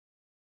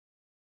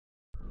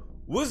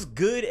What's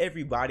good,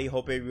 everybody?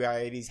 Hope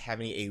everybody's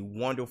having a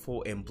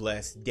wonderful and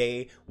blessed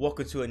day.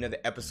 Welcome to another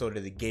episode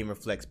of the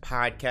GamerFlex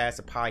podcast,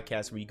 a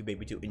podcast where you can be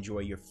able to enjoy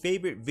your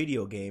favorite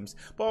video games,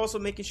 but also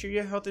making sure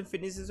your health and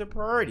fitness is a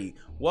priority.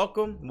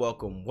 Welcome.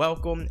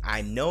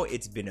 I know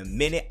it's been a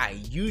minute. I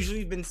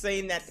usually been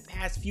saying that the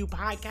past few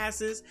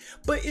podcasts,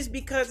 but it's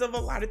because of a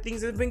lot of things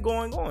that have been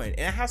going on,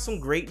 and I have some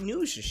great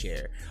news to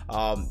share.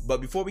 But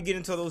before we get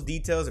into those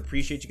details,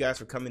 appreciate you guys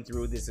for coming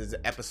through. This is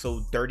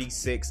episode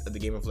 36 of the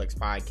GamerFlex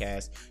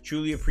podcast.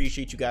 Truly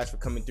appreciate you guys for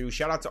coming through.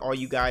 Shout out to all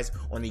you guys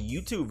on the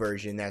YouTube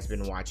version that's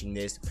been watching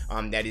this.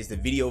 That is the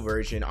video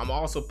version. I'm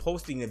also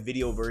posting the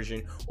video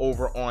version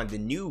over on the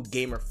new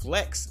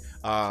GamerFlex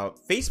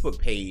Facebook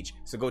page,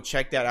 so go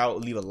check that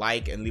out. Leave a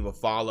like and leave a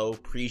follow.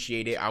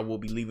 Appreciate it. I will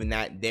be leaving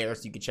that there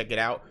so you can check it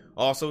out.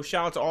 Also,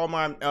 shout out to all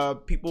my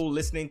people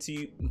listening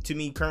to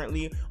me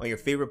currently on your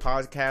favorite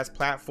podcast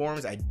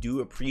platforms. I do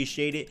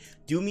appreciate it.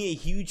 Do me a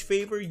huge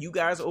favor, you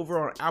guys over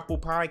on Apple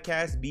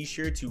Podcasts, be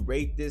sure to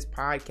rate this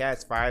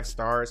podcast 5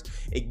 stars.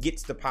 It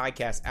gets the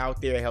podcast out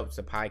there, it helps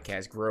the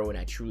podcast grow, and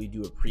I truly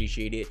do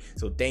appreciate it.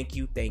 So thank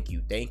you.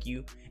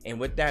 And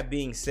with that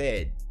being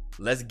said,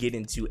 let's get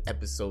into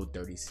episode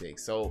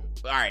 36. So, all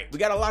right, we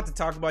got a lot to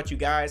talk about, you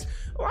guys.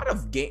 A lot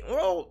of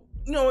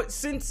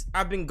since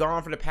I've been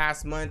gone for the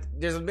past month,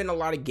 there's been a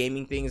lot of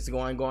gaming things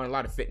going on, a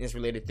lot of fitness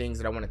related things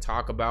that I want to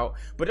talk about,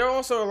 but there are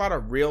also a lot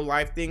of real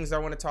life things I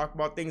want to talk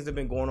about, things that have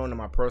been going on in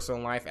my personal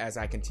life as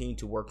I continue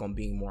to work on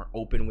being more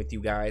open with you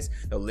guys,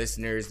 the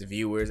listeners, the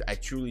viewers. I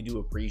truly do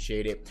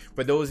appreciate it.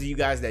 For those of you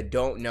guys that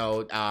don't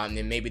know,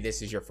 and maybe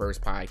this is your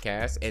first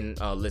podcast and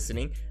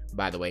listening,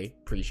 by the way,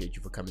 appreciate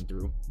you for coming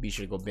through. Be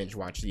sure to go binge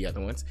watch the other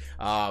ones.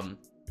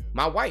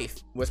 My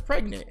wife was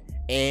pregnant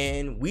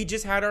and we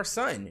just had our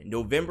son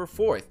November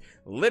 4th.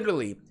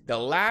 Literally the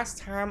last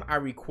time I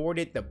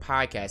recorded the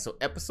podcast, so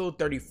episode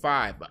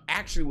 35, but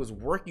actually was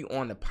working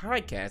on the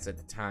podcast at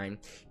the time,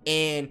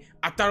 and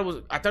I thought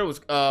it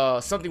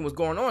was something was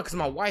going on because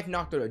my wife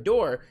knocked on the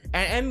door,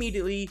 and I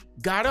immediately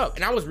got up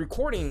and I was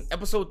recording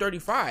episode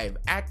 35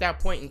 at that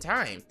point in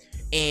time.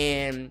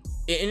 And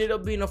it ended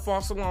up being a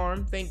false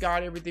alarm. Thank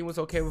God everything was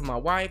okay with my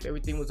wife.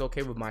 Everything was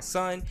okay with my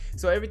son.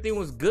 So everything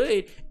was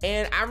good.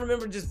 And I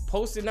remember just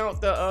posting out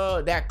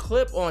the that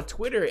clip on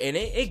Twitter, and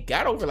it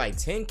got over like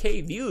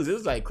 10K views. It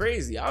was like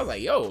crazy. I was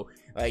like, yo,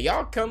 like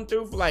y'all come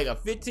through for like a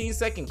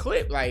 15-second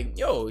clip. Like,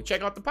 yo,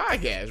 check out the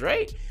podcast,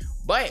 right?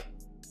 But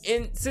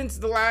since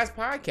the last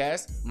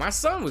podcast, my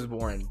son was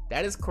born.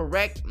 That is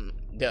correct.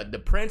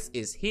 The prince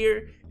is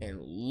here,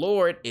 and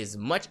Lord, as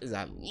much as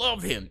I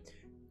love him,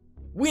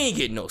 we ain't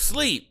getting no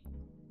sleep.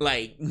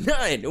 Like,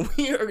 none.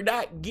 We are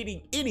not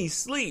getting any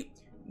sleep.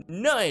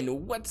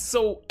 None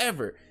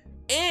whatsoever.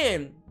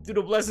 And through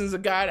the blessings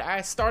of God,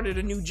 I started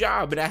a new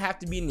job, and I have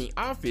to be in the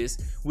office,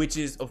 which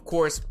is, of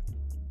course,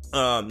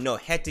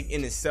 hectic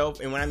in itself.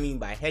 And what I mean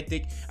by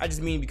hectic, I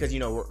just mean because,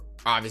 we're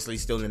obviously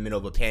still in the middle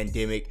of a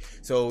pandemic,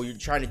 so you're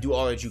trying to do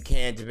all that you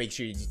can to make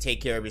sure you take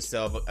care of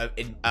yourself,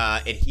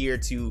 adhere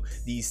to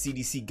these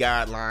CDC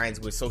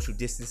guidelines with social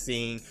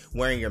distancing,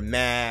 wearing your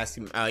mask,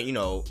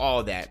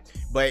 all that.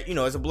 But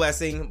it's a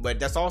blessing, but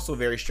that's also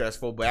very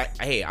stressful. But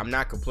hey, I'm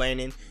not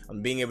complaining.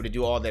 I'm being able to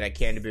do all that I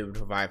can to be able to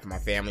provide for my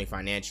family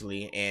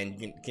financially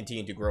and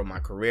continue to grow my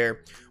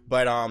career.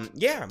 But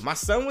my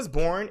son was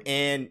born,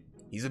 and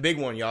he's a big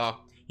one, y'all.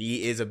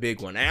 He is a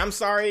big one. And I'm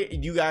sorry,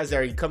 you guys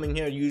that are coming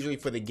here usually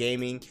for the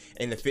gaming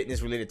and the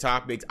fitness related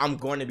topics. I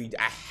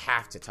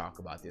have to talk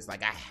about this.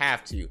 Like, I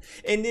have to.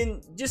 And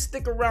then just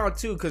stick around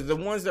too, because the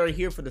ones that are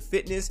here for the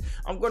fitness,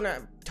 I'm going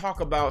to talk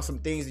about some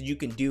things that you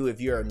can do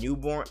if you're a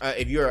newborn,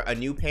 if you're a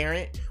new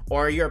parent,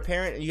 or you're a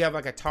parent and you have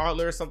like a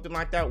toddler or something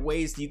like that,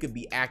 ways you could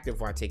be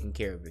active while taking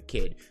care of your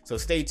kid. So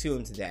stay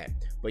tuned to that.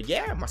 But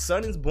yeah, my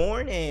son is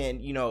born,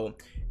 and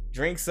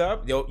drinks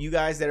up. You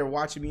guys that are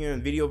watching me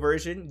in video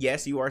version,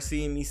 yes, you are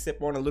seeing me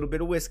sip on a little bit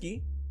of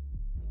whiskey.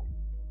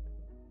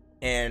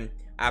 And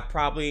I've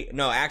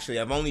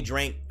only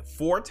drank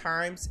 4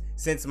 times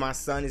since my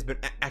son has been,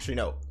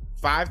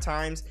 5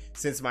 times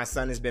since my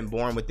son has been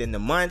born within the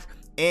month.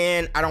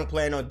 And I don't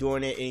plan on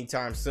doing it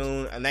anytime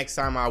soon. Next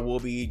time I will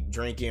be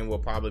drinking will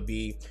probably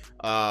be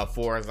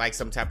for like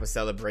some type of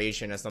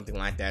celebration or something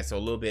like that. So a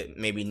little bit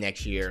maybe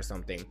next year or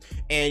something.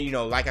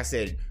 And like I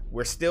said,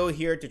 we're still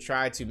here to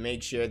try to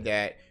make sure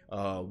that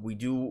we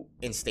do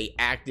and stay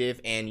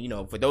active. And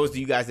for those of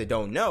you guys that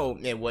don't know,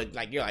 and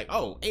you're like,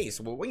 oh, Ace,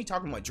 well, what are you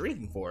talking about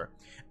drinking for?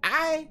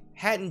 I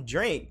hadn't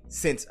drank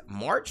since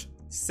March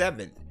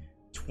 7th,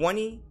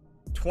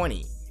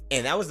 2020.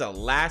 And that was the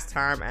last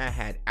time I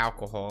had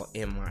alcohol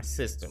in my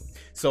system.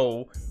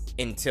 So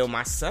until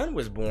my son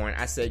was born,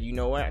 I said, you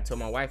know what? I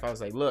told my wife, I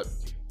was like, look,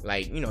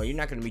 you're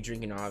not going to be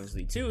drinking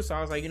obviously too. So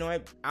I was like, you know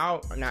what?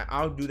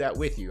 I'll do that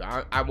with you.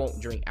 I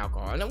won't drink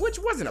alcohol, which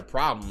wasn't a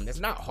problem. It's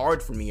not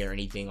hard for me or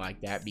anything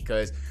like that,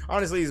 because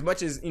honestly, as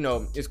much as,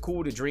 it's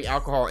cool to drink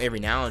alcohol every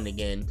now and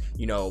again,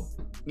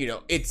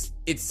 it's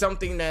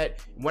something that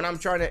when I'm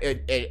trying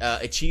to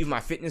achieve my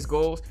fitness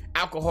goals,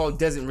 alcohol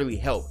doesn't really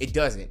help. It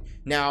doesn't.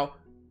 Now,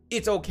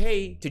 it's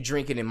okay to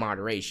drink it in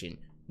moderation.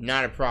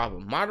 not a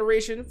problem.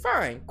 Moderation,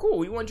 fine,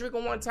 cool. You want to drink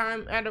on one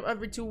time out of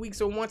every 2 weeks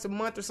or once a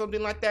month or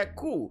something like that,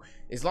 cool.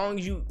 As long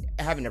as you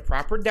having a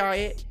proper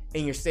diet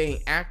and you're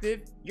staying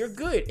active, you're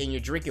good, and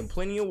you're drinking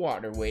plenty of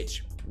water,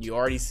 which you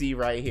already see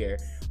right here.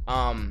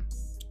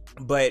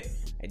 But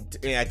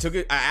I took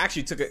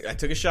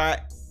a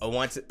shot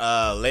once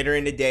later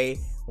in the day,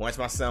 once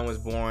my son was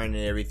born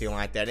and everything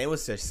like that. And it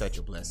was such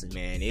a blessing,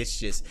 man.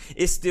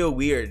 It's still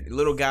weird.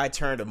 Little guy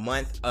turned a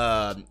month,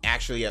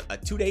 actually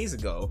 2 days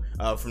ago,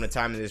 from the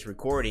time of this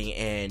recording,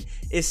 and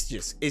it's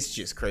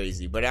just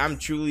crazy. But I'm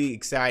truly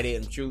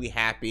excited. I'm truly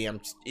happy.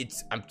 I'm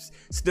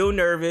still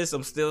nervous.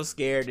 I'm still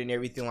scared and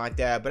everything like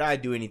that. But I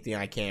do anything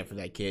I can for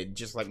that kid,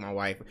 just like my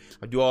wife.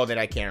 I do all that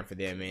I can for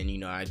them, and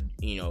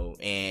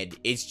and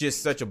it's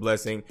just such a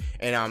blessing.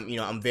 And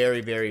I'm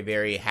very, very,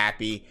 very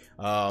happy.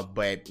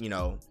 But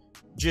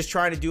just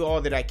trying to do all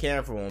that I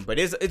can for him. But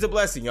it's a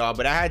blessing, y'all.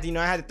 But I had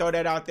to throw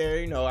that out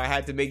there. I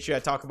had to make sure I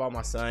talk about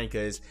my son,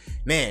 because,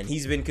 man,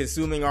 he's been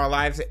consuming our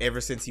lives ever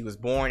since he was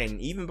born,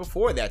 and even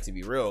before that, to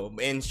be real.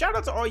 And shout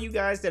out to all you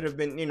guys that have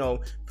been,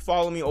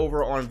 following me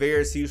over on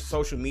various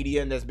social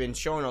media, and that's been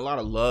showing a lot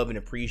of love and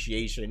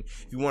appreciation.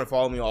 If you want to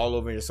follow me all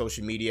over the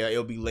social media,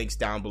 it'll be links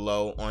down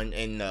below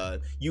in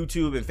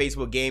YouTube and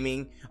Facebook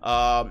gaming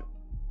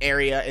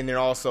area, and then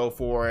also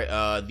for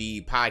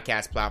the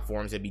podcast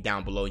platforms, it'd be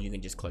down below. You can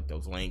just click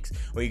those links,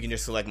 or you can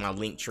just select my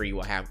link tree.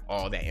 We'll have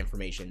all that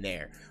information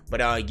there.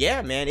 But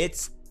yeah, man,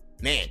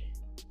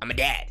 I'm a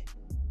dad.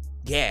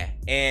 Yeah,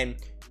 and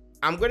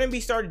I'm gonna be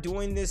started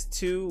doing this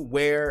too,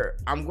 where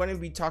I'm gonna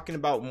be talking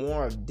about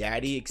more of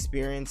daddy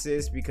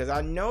experiences, because I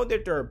know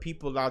that there are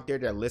people out there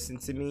that listen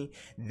to me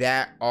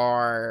that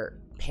are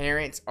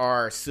parents,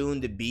 are soon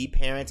to be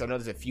parents. I know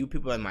there's a few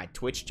people in my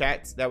Twitch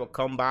chats that will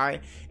come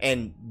by,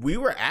 and we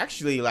were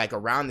actually like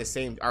around the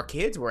same, our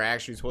kids were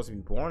actually supposed to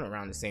be born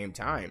around the same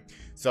time.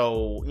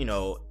 So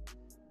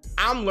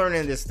I'm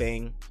learning this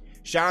thing.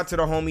 Shout out to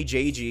the homie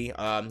JG.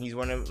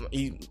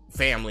 He's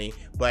family,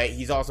 but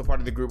he's also part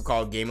of the group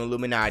called Game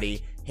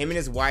Illuminati. Him and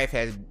his wife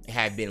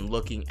have been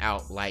looking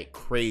out like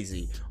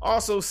crazy.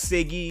 Also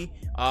Siggy,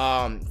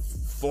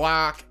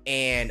 Flock,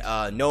 and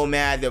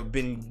Nomad, they've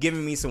been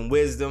giving me some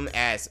wisdom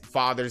as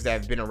fathers that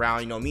have been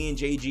around. Me and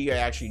JG are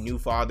actually new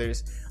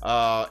fathers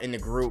in the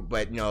group,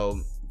 but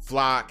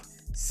Flock,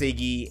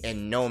 Siggy,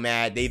 and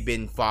Nomad, they've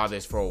been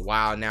fathers for a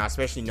while now,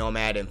 especially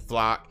Nomad and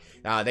Flock.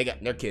 They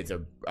got their kids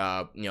are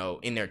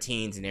in their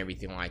teens and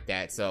everything like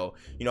that. So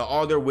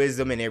all their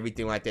wisdom and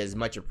everything like that is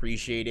much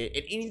appreciated.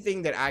 And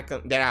anything that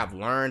I've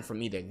learned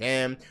from either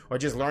them or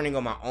just learning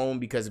on my own,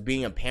 because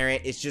being a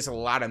parent, it's just a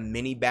lot of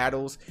mini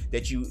battles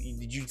that you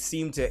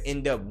seem to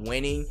end up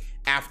winning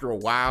after a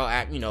while.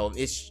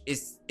 It's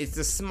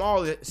the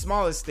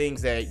smallest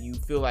things that you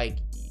feel like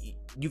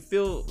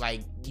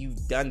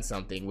you've done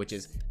something, which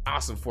is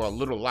awesome for a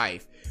little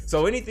life.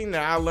 So anything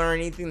that I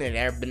learn, anything that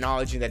they're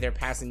acknowledging, that they're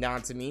passing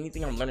down to me,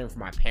 anything I'm learning from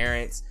my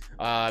parents,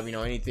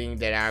 anything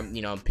that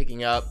I'm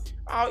picking up,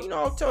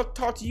 I'll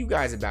talk to you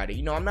guys about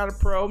it. I'm not a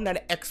pro, I'm not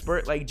an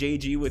expert like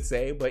JG would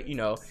say, but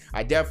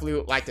I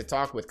definitely like to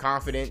talk with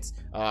confidence,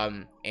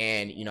 and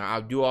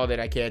I'll do all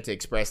that I can to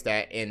express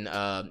that in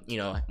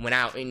when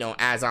I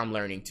as I'm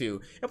learning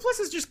too. And plus,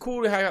 it's just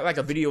cool to have like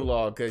a video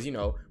log, because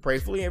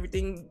prayerfully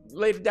everything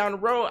later down the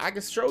road I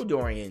can show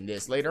during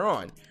this later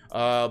on.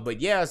 But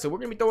yeah, so we're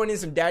gonna be throwing in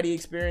some daddy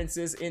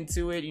experiences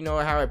into it,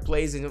 how it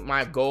plays in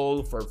my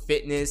goal for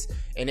fitness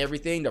and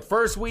everything. The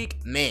first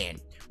week, man.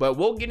 But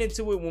we'll get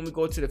into it when we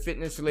go to the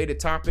fitness related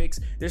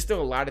topics. There's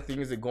still a lot of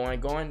things that are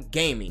going on.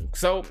 Gaming.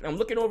 So I'm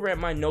looking over at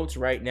my notes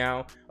right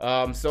now.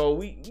 So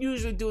we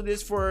usually do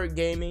this for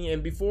gaming.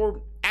 And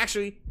before,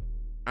 actually,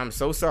 I'm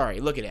so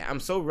sorry. Look at that. I'm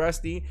so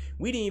rusty.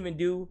 We didn't even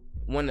do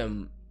one of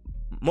the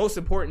most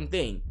important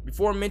thing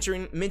before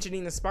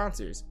mentioning the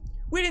sponsors.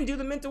 We didn't do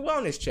the mental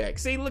wellness check.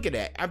 See, look at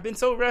that. I've been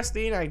so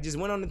rusty, and I just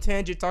went on a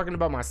tangent talking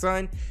about my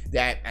son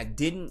that I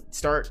didn't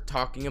start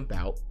talking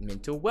about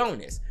mental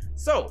wellness.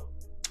 So,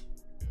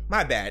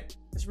 my bad.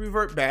 Let's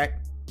revert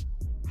back.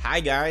 Hi,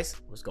 guys.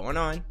 What's going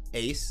on?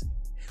 Ace.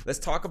 Let's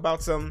talk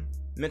about some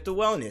mental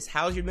wellness.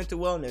 How's your mental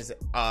wellness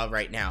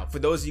right now? For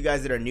those of you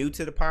guys that are new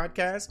to the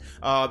podcast,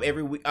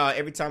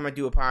 every time I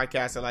do a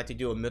podcast, I like to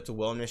do a mental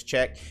wellness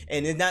check,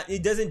 and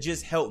it doesn't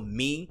just help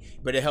me,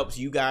 but it helps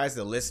you guys,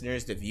 the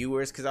listeners, the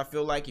viewers, because I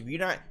feel like if you're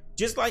not,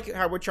 just like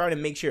how we're trying to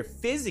make sure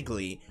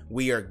physically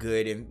we are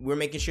good, and we're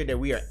making sure that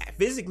we are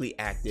physically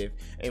active,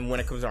 and when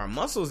it comes to our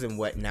muscles and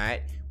whatnot,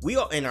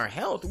 in our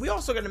health, we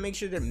also got to make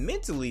sure that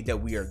mentally that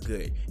we are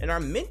good and our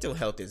mental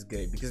health is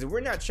good, because if we're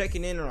not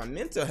checking in on our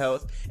mental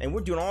health and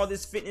we're doing all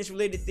this fitness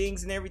related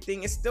things and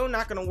everything, it's still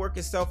not going to work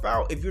itself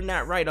out if you're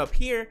not right up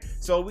here.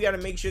 So we got to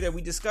make sure that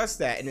we discuss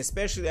that, and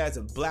especially as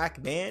a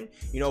black man,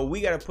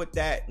 we got to put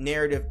that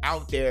narrative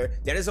out there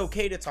that it's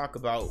okay to talk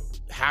about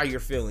how you're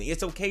feeling.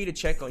 It's okay to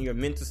check on your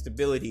mental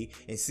stability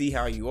and see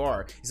how you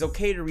are. It's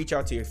okay to reach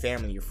out to your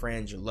family, your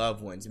friends, your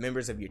loved ones,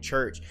 members of your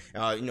church,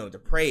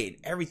 to pray,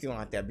 everything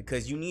like that,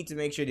 because you need to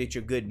make sure that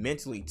you're good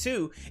mentally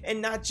too,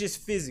 and not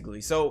just physically.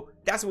 So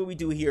that's what we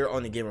do here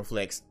on the Gamer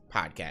Flex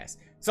podcast.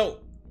 So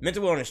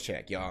mental wellness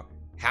check, y'all.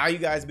 How you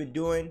guys been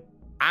doing?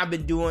 I've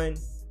been doing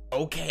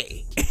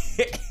okay.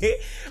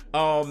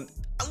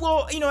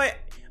 Well, you know what?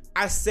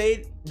 I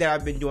say that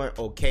I've been doing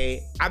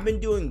okay. I've been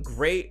doing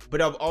great,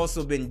 but I've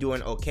also been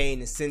doing okay in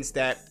the sense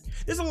that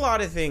there's a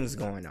lot of things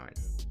going on.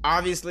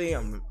 Obviously,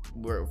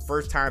 we're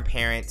first-time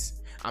parents.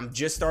 I'm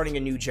just starting a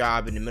new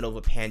job in the middle of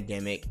a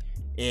pandemic.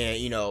 And,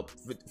 you know,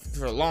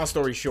 for a long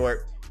story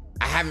short,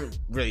 I haven't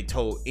really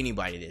told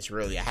anybody this,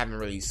 really. I haven't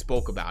really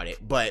spoke about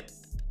it. But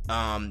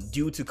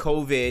due to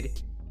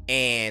COVID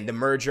and the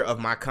merger of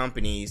my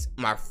companies,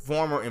 my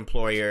former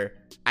employer,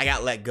 I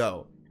got let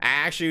go. I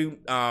actually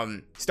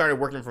started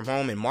working from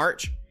home in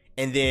March,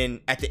 and then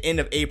at the end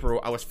of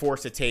April, I was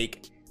forced to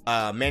take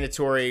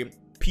mandatory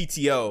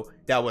PTO.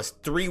 That was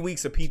 3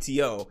 weeks of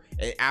PTO,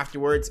 and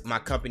afterwards, my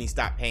company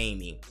stopped paying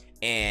me.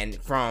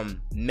 And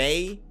from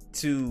May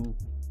to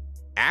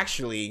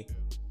actually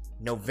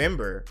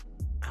November,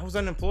 I was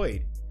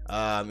unemployed.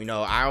 I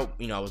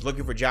was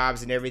looking for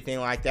jobs and everything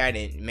like that,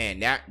 and man,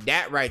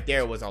 that right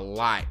there was a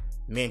lot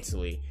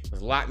mentally. It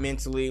was a lot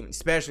mentally,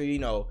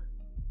 especially I'm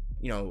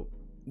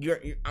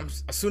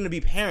a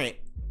soon-to-be parent,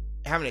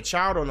 having a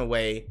child on the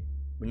way,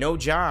 with no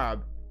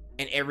job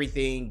and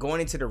everything,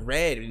 going into the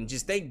red, and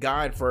just thank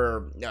God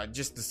for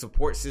just the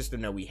support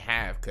system that we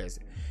have, because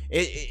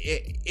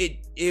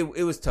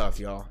it was tough,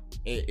 y'all.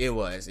 It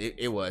was.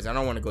 I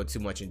don't want to go too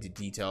much into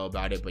detail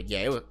about it, but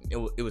yeah,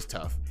 it was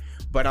tough.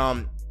 But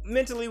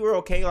mentally, we're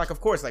okay. Like,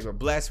 of course, like, we're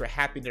blessed. We're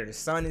happy that the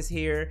sun is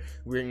here.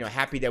 We're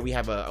happy that we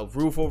have a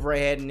roof over our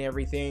head and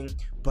everything.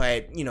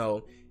 But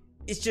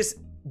it's just,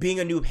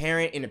 being a new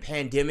parent in a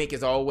pandemic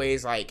is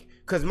always like,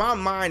 because my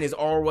mind is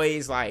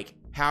always like,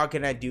 how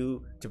can I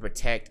do to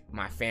protect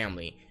my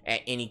family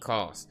at any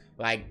cost?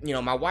 Like,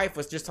 my wife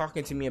was just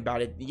talking to me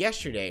about it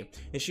yesterday,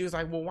 and she was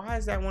like, well, why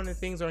is that one of the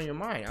things on your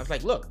mind? I was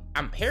like, look,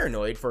 I'm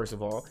paranoid, first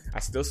of all.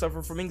 I still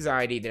suffer from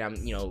anxiety that I'm,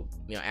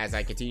 as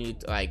I continue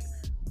to like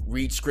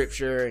read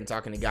scripture and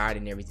talking to God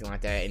and everything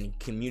like that and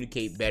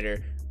communicate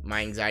better.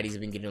 My anxiety's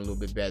been getting a little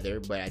bit better,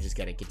 but I just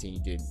gotta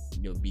continue to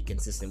be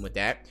consistent with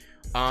that.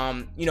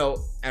 And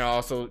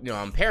also,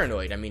 I'm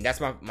paranoid. I mean, that's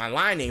my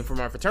line name for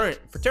my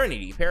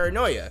fraternity,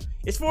 Paranoia.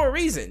 It's for a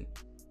reason.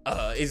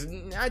 It's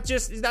not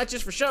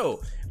just for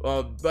show.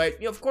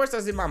 But of course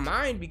that's in my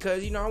mind,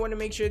 because I want to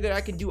make sure that I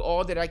can do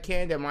all that I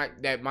can,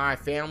 that my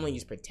family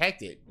is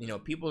protected.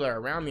 People that are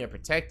around me are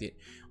protected.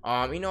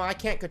 I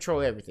can't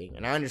control everything,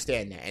 and I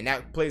understand that, and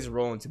that plays a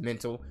role into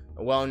mental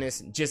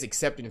wellness. Just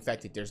accepting the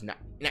fact that there's not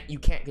you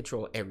can't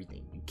control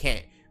everything. You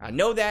can't. I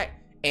know that,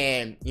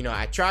 and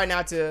I try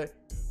not to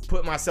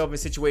put myself in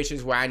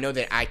situations where I know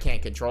that I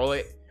can't control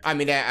it. I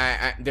mean,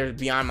 that they're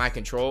beyond my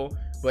control.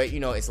 But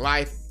it's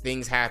life.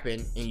 Things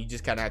happen, and you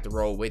just kind of have to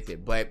roll with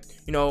it. But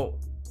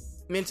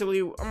mentally,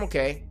 I'm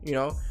okay.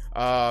 We're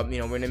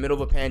in the middle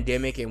of a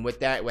pandemic, and with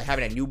that, we're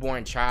having a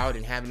newborn child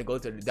and having to go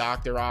to the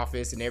doctor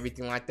office and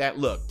everything like that.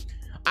 Look,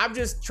 I'm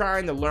just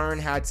trying to learn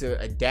how to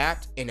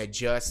adapt and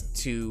adjust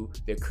to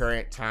the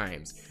current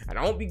times. I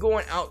don't be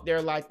going out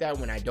there like that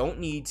when I don't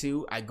need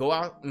to. I go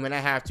out when I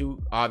have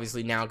to,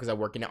 obviously now because I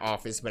work in the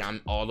office, but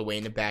I'm all the way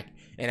in the back,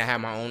 and I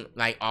have my own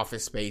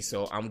office space,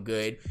 so I'm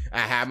good. I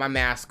have my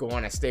mask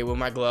on. I stay with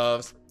my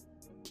gloves.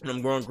 And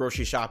I'm going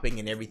grocery shopping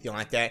and everything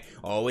like that.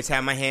 I always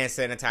have my hand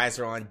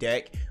sanitizer on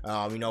deck.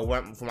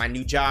 For my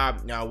new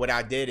job, what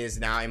I did is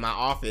now in my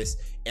office,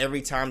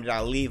 every time that I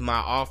leave my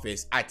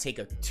office, I take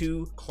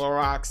 2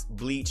 Clorox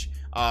bleach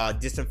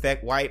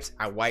disinfect wipes.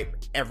 I wipe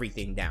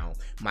everything down.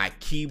 My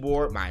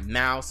keyboard, my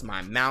mouse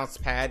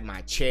pad,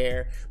 my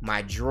chair,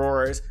 my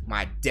drawers,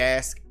 my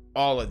desk,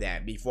 all of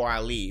that before I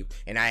leave.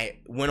 And I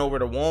went over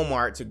to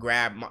Walmart to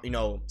grab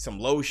some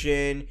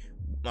lotion,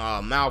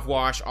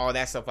 mouthwash, all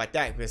that stuff like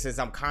that, because since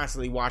I'm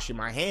constantly washing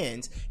my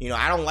hands,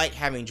 I don't like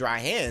having dry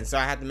hands, so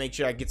I have to make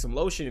sure I get some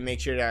lotion and make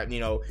sure that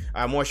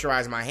I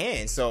moisturize my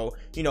hands. So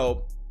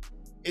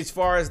as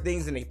far as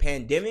things in the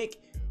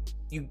pandemic,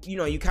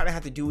 you kind of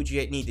have to do what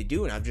you need to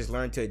do, and I've just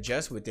learned to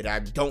adjust with it. I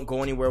don't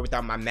go anywhere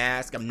without my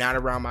mask. I'm not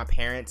around my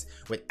parents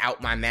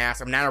without my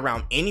mask. I'm not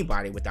around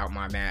anybody without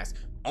my mask.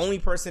 Only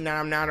person that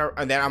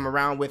I'm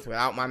around with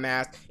without my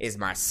mask is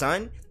my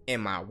son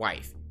and my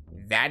wife.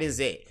 That is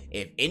it.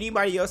 If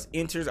anybody else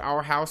enters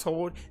our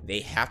household,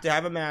 they have to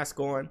have a mask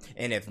on,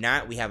 and if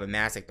not, we have a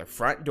mask at the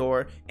front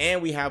door, and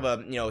we have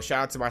shout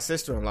out to my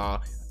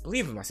sister-in-law. I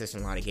believe it was my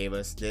sister-in-law that gave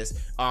us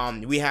this.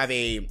 We have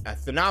a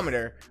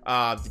thermometer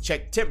to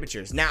check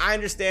temperatures. Now, I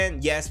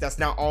understand, yes, that's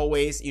not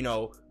always,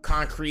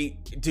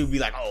 concrete to be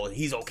like, oh,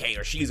 he's okay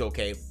or she's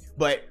okay,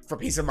 but for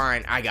peace of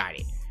mind, I got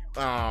it.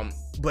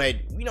 But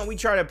we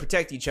try to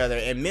protect each other,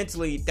 and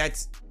mentally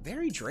that's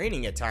very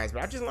draining at times,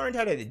 but I just learned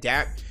how to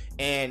adapt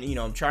and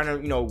I'm trying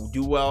to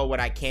do well what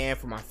I can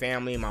for my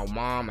family, my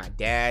mom, my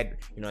dad.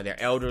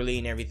 They're elderly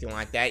and everything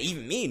like that.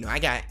 Even me, I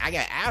got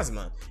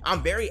asthma.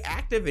 I'm very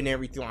active and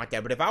everything like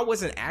that, but if I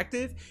wasn't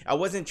active, I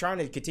wasn't trying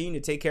to continue to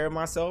take care of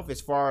myself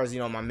as far as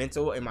my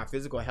mental and my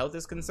physical health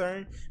is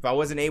concerned, if I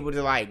wasn't able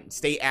to like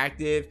stay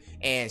active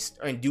and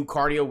do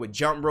cardio with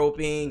jump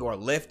roping or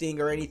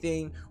lifting or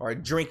anything, or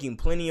drinking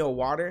plenty of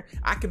water,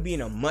 I could be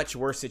in a much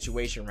worse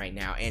situation right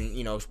now. And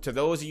to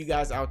those of you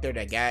guys out there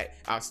that got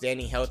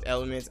outstanding health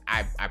elements,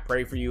 I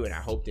pray for you, and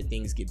I hope that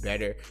things get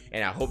better,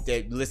 and I hope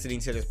that listening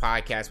to this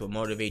podcast will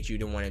motivate you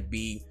to want to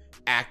be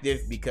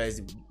active,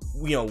 because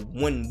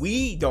when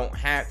we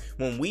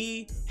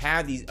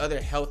have these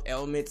other health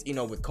elements,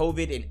 with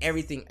COVID and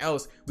everything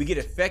else, we get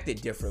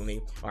affected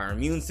differently, our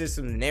immune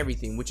system and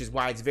everything, which is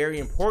why it's very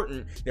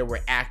important that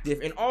we're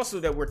active, and also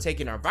that we're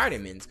taking our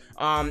vitamins.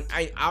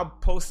 I'll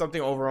post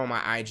something over on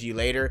my IG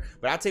later,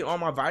 but I take all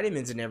my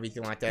vitamins and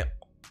everything like that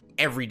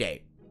every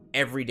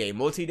day,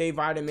 multi-day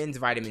vitamins,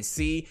 vitamin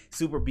C,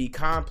 super B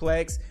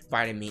complex,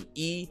 vitamin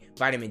E,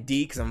 vitamin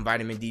D, because I'm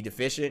vitamin D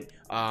deficient.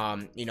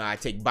 I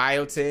take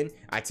biotin,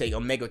 I take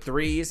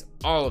omega-3s,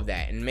 all of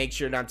that, and make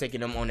sure that I'm taking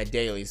them on a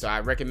daily. So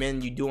I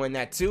recommend you doing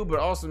that too, but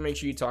also make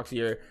sure you talk to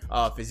your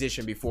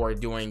physician before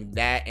doing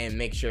that, and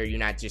make sure you're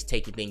not just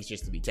taking things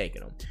just to be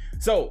taking them.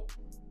 So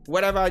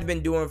what have I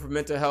been doing for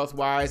mental health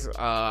wise?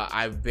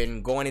 I've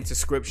been going into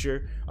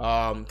scripture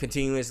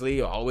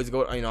continuously. I always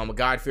go, I'm a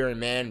God-fearing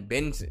man,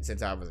 been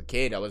since I was a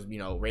kid. I was,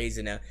 raised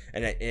in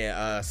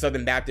a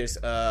Southern Baptist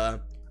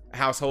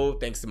household,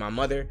 thanks to my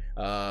mother.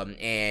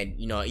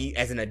 And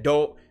as an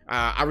adult,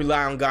 I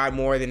rely on God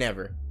more than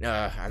ever.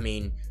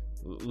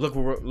 Look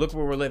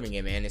where we're living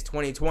in, man. It's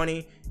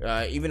 2020.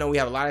 Even though we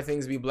have a lot of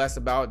things to be blessed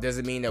about,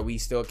 doesn't mean that we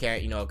still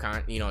can't,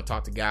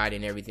 talk to God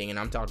and everything. And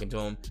I'm talking to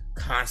Him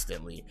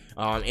constantly.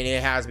 And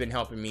it has been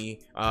helping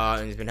me.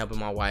 And it's been helping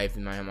my wife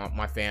and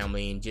my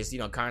family, and just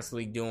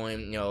constantly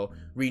doing,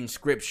 reading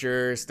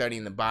scripture,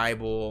 studying the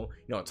Bible,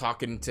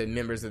 talking to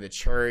members of the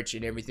church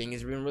and everything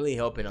has been really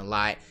helping a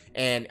lot.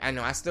 And I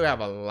know I still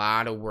have a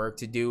lot of work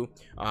to do,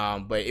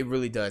 but it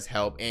really does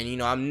help.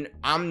 And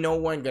I'm no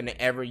one gonna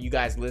ever, you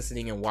guys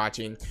listening and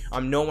watching,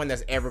 I'm no one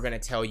that's ever gonna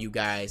tell you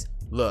guys,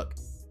 look,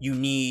 you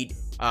need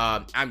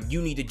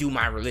to do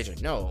my religion.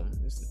 No,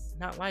 it's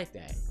not like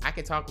that. I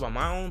can talk about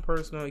my own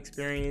personal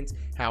experience,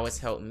 how it's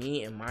helped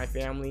me and my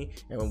family,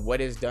 and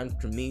what it's done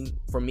for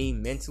me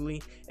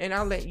mentally, and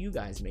I'll let you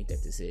guys make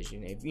that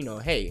decision. If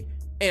hey,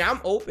 and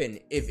I'm open,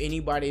 if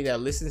anybody that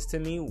listens to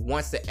me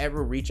wants to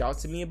ever reach out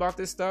to me about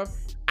this stuff.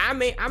 I'm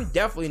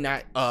definitely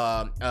not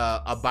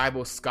a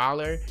Bible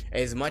scholar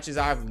as much as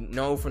I've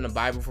known from the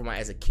Bible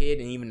as a kid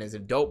and even as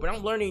an adult, but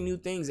I'm learning new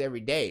things every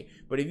day.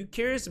 But if you're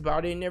curious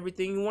about it and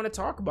everything, you want to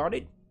talk about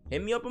it,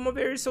 hit me up on my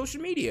various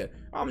social media.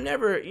 I'm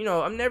never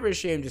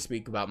ashamed to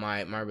speak about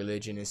my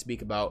religion and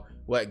speak about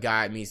what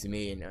God means to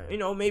me,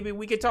 and maybe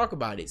we could talk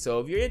about it. So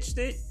if you're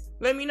interested,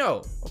 let me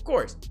know, of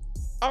course.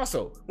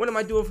 Also, what am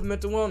I doing for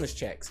mental wellness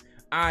checks?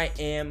 I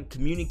am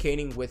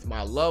communicating with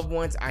my loved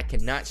ones. I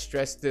cannot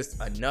stress this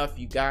enough,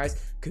 you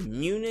guys.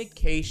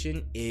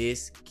 Communication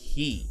is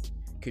key.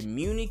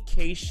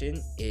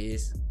 Communication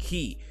is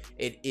key.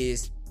 It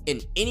is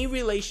in any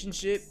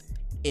relationship,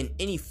 in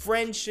any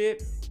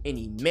friendship,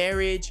 any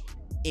marriage,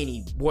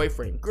 any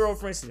boyfriend,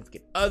 girlfriend,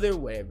 significant other,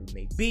 whatever it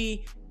may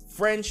be.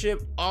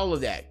 Friendship, all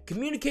of that.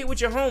 Communicate with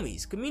your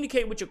homies,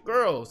 communicate with your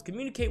girls,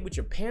 communicate with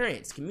your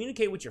parents,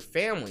 communicate with your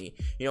family.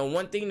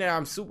 One thing that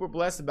I'm super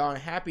blessed about and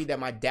happy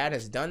that my dad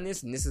has done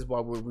this, and this is why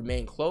we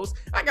remain close.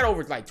 I got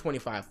over like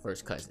 25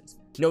 first cousins.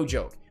 No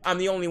joke. I'm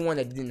the only one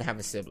that didn't have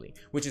a sibling,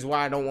 which is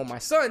why I don't want my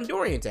son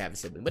Dorian to have a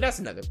sibling. But that's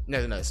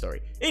another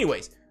story.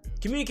 Anyways,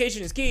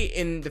 communication is key,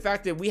 and the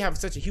fact that we have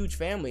such a huge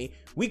family,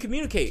 we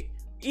communicate.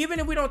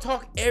 Even if we don't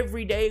talk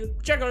every day,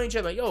 check on each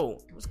other. Like, yo,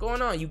 what's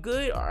going on? You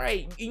good? All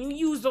right. And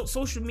you use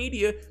social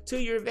media to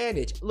your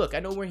advantage. Look, I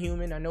know we're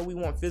human. I know we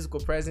want physical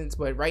presence.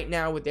 But right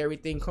now, with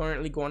everything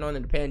currently going on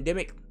in the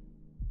pandemic,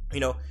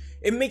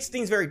 it makes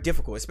things very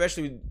difficult,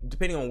 especially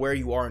depending on where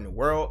you are in the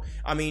world.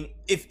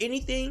 If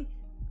anything,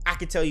 I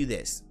could tell you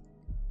this.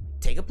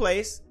 Take a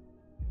place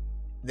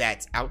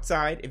that's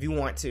outside if you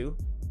want to.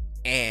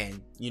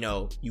 And,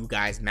 you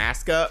guys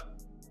mask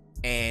up.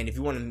 And if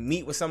you want to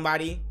meet with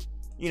somebody,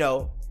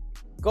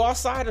 go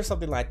outside or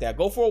something like that.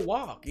 Go for a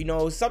walk,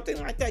 something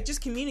like that.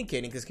 Just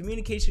communicating, because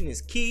communication is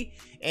key.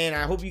 And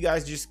I hope you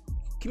guys just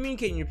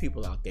communicating your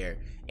people out there.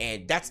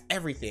 And that's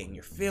everything.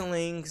 Your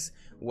feelings,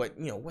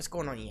 what's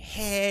going on in your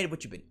head,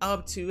 what you've been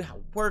up to, how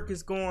work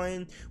is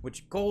going, what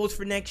your goals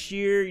for next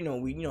year.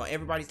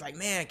 Everybody's like,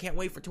 man, I can't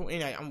wait for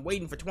I'm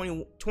waiting for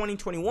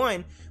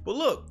 2021. But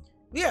look,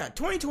 yeah,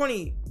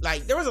 2020,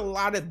 there was a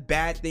lot of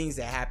bad things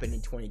that happened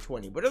in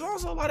 2020, but there's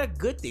also a lot of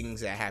good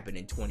things that happened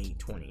in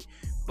 2020.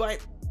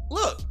 But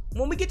look,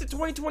 when we get to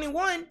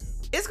 2021,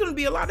 it's going to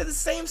be a lot of the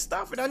same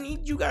stuff, and I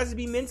need you guys to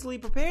be mentally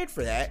prepared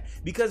for that,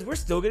 because we're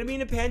still going to be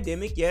in a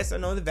pandemic. Yes, I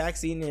know the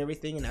vaccine and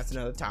everything, and that's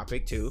another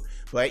topic too,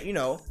 but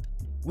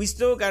we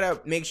still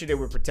gotta make sure that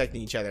we're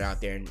protecting each other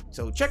out there. And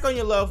so check on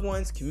your loved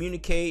ones,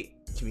 communicate.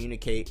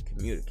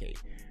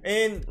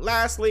 And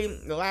lastly,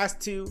 the last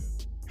two,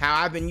 how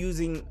I've been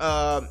using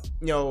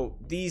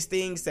these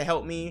things to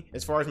help me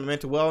as far as my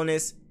mental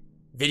wellness: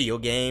 video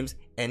games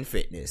and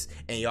fitness.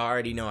 And you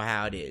already know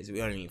how it is.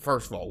 I mean,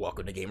 first of all,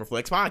 welcome to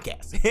GamerFlex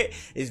Podcast.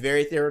 It's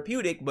very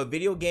therapeutic, but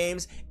video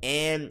games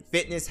and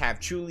fitness have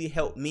truly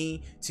helped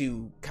me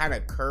to kind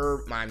of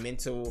curb my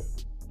mental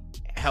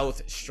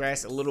health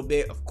stress a little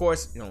bit. Of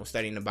course,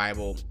 studying the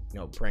Bible,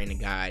 praying to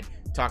God,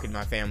 talking to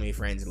my family,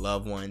 friends, and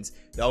loved ones,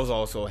 those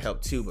also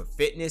help too. But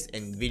fitness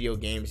and video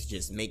games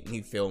just make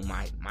me feel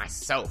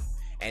myself,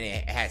 and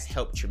it has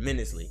helped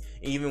tremendously.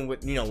 Even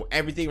with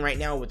everything right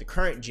now with the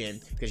current gen,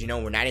 because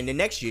we're not in the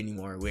next gen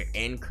anymore, we're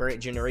in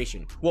current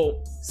generation.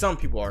 Well, some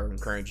people are in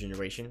current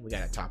generation. We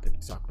got a topic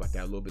to talk about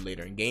that a little bit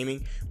later in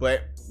gaming,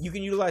 but you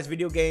can utilize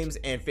video games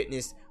and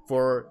fitness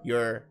for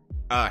your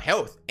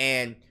health.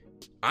 And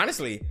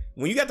honestly,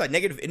 when you got that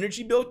negative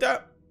energy built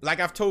up, like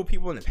I've told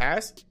people in the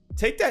past,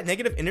 take that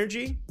negative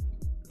energy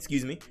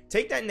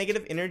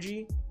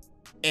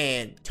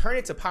and turn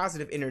it to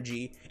positive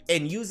energy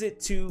and use it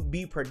to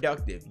be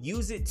productive.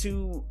 Use it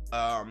to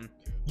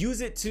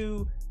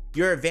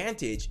your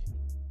advantage.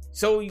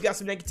 So you got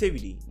some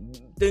negativity,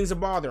 things are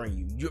bothering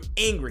you, you're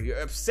angry, you're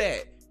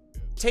upset.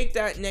 Take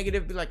that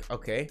negative, be like,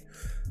 okay,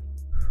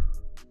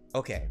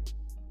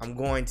 I'm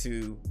going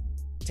to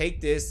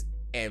take this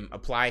and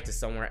apply it to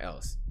somewhere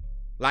else.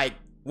 Like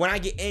when I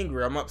get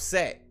angry, I'm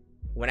upset.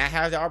 When I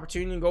have the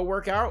opportunity to go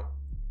work out,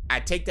 I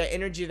take that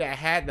energy that I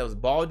had that was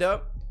balled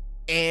up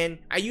and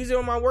I use it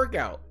on my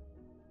workout.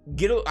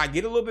 I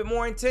get a little bit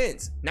more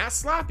intense, not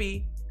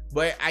sloppy,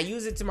 but I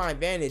use it to my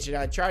advantage and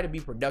I try to be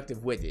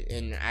productive with it.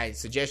 And I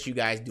suggest you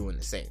guys doing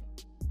the same.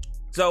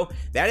 So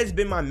that has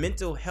been my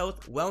mental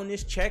health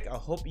wellness check. I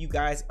hope you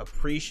guys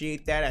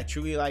appreciate that. I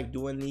truly like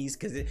doing these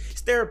because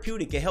it's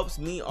therapeutic. It helps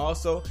me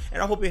also,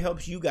 and I hope it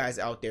helps you guys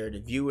out there,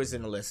 the viewers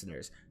and the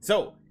listeners.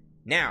 So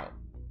now,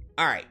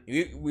 all right,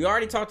 we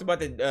already talked about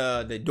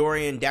the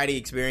Dorian Daddy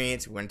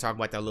experience. We're gonna talk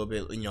about that a little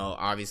bit,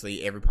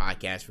 obviously every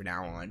podcast from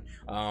now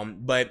on.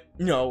 But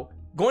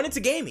going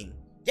into gaming,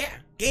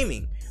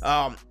 gaming.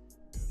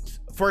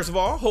 First of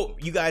all,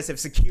 hope you guys have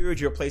secured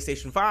your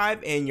PlayStation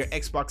 5 and your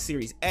Xbox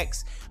Series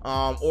X,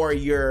 or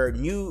your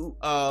new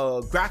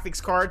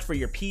graphics cards for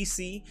your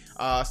PC.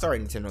 Sorry,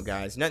 Nintendo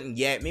guys, nothing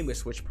yet. Maybe a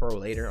Switch Pro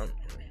later.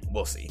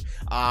 We'll see.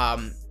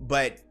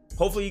 But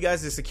hopefully you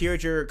guys have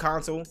secured your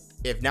console.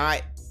 If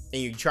not,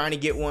 and you're trying to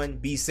get one,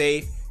 be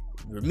safe.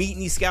 You're meeting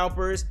these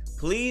scalpers.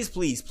 Please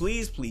do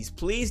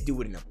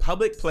it in a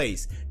public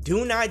place.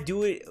 Do not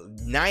do it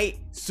night,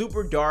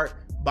 super dark,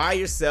 by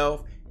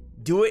yourself.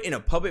 Do it in a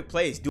public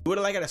place. Do it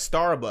like at a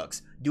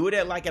Starbucks. Do it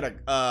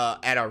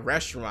at a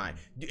restaurant.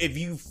 If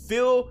you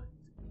feel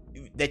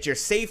that your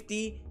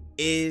safety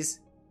is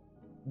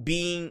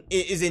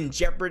in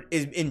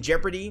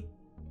jeopardy,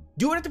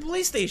 do it at the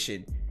police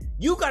station.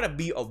 You gotta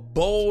be a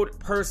bold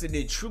person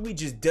that truly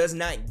just does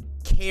not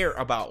care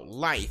about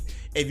life.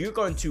 If you're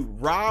going to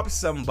rob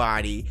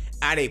somebody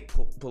at a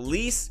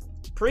police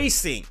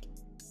precinct,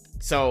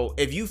 so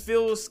if you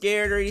feel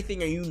scared or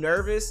anything, are you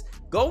nervous,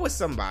 go with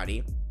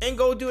somebody and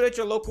go do it at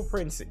your local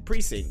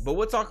precinct. But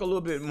we'll talk a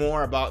little bit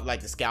more about like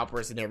the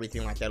scalpers and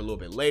everything like that a little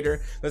bit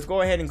later. Let's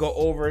go ahead and go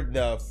over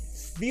the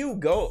few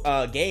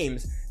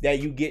games that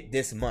you get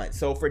this month.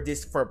 So for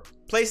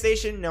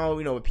PlayStation,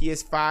 with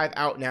PS5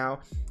 out now,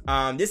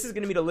 this is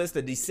going to be the list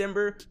of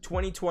December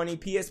 2020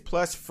 PS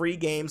Plus free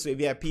games. So if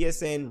you have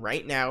PSN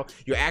right now,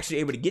 you're actually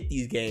able to get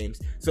these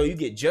games. So you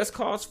get Just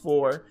Cause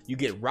 4, you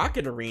get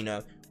Rocket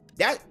Arena.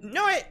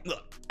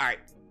 Look, all right,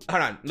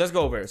 hold on, let's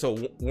go over it.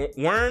 So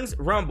Worms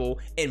Rumble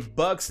and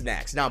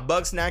Bugsnax. Now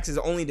Bugsnax is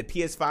only the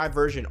PS5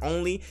 version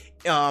only,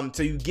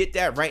 so you get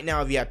that right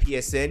now if you have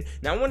PSN.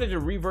 Now I wanted to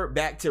revert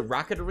back to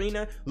Rocket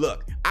Arena.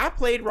 Look, I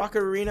played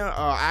Rocket Arena.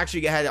 I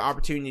actually had the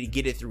opportunity to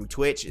get it through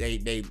Twitch. They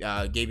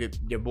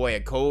gave their boy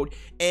a code,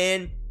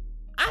 and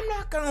I'm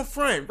not gonna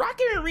front,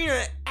 Rocket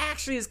Arena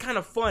actually is kind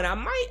of fun. I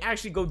might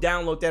actually go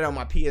download that on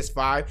my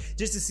PS5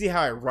 just to see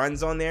how it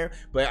runs on there,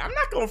 but I'm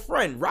not gonna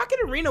front. Rocket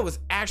Arena was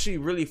actually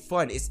really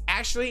fun. It's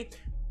actually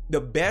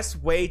the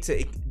best way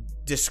to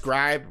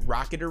describe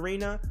Rocket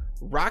Arena.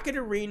 Rocket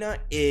Arena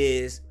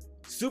is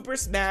Super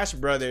Smash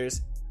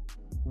Brothers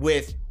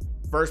with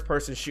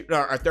first-person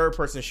shooter or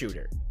third-person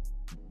shooter.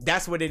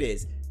 That's what it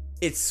is.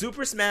 It's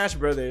Super Smash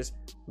Brothers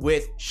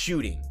with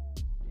shooting.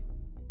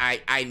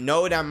 I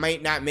know that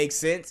might not make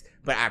sense,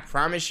 but I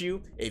promise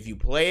you, if you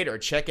play it or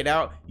check it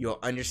out, you'll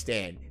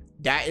understand.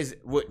 That is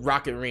what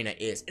Rocket Arena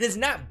is. And it's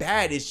not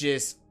bad, it's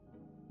just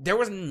there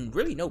wasn't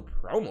really no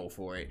promo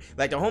for it.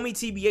 Like the homie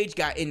TBH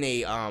got in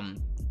a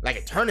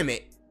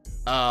tournament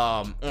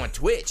on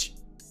Twitch,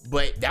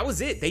 but that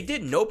was it. They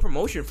did no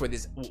promotion for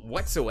this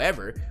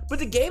whatsoever. But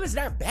the game is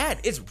not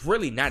bad. It's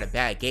really not a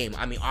bad game.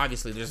 I mean,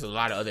 obviously there's a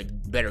lot of other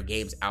better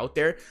games out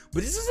there,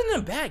 but this isn't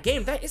a bad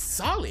game. That is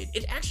solid.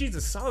 It actually is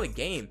a solid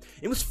game.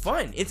 It was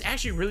fun. It's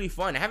actually really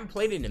fun. I haven't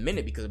played it in a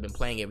minute because I've been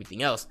playing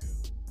everything else.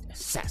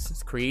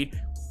 Assassin's Creed,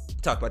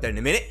 Talk about that in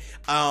a minute.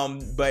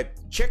 But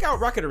check out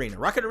Rocket Arena.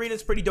 Rocket Arena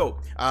is pretty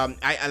dope.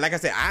 I like I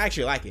said, I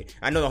actually like it.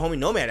 I know the homie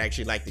Nomad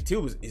actually liked it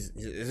too.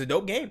 It's a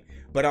dope game.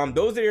 But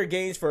those are your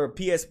games for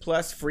PS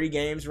Plus free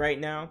games right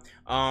now.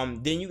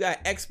 Then you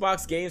got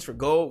Xbox games for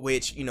Gold,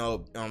 which, you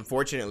know,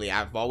 unfortunately,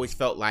 I've always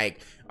felt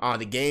like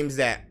the games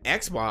that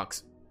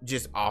Xbox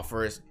just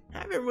offers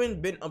haven't really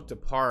been up to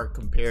par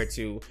compared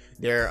to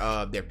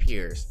their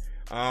peers.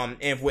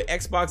 And with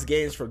Xbox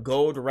games for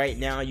Gold right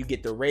now, you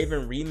get the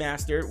Raven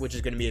Remastered, which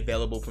is going to be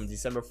available from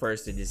December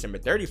 1st to December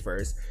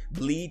 31st.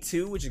 Bleed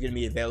 2, which is going to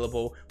be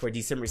available for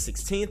December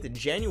 16th and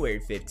January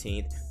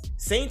 15th.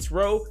 Saints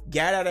Row,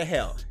 Get Out of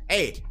Hell.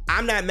 Hey,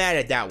 I'm not mad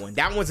at that one.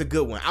 That one's a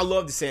good one. I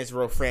love the Saints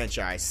Row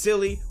franchise.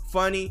 Silly,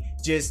 funny,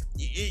 just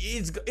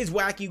it's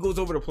wacky, goes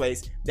over the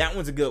place. That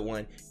one's a good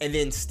one. And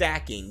then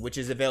Stacking, which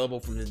is available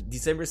from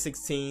December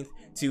 16th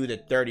to the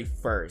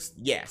 31st.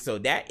 Yeah, so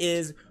that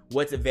is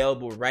what's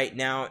available right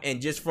now,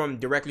 and just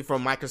directly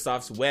from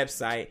Microsoft's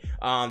website,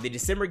 the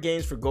December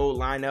games for Gold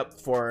lineup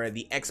for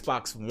the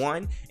Xbox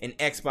One and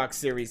Xbox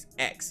Series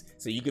X,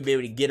 so you could be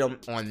able to get them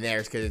on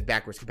theirs because it's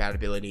backwards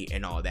compatibility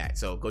and all that.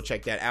 So go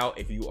check that out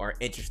if you are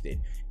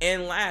interested.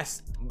 And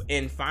last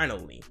and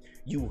finally,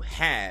 you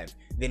have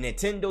the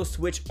Nintendo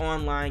Switch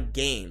Online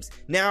games.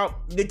 Now,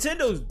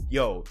 Nintendo's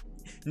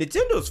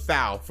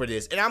foul for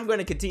this, and I'm going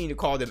to continue to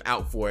call them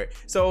out for it.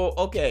 So,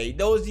 okay,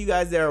 those of you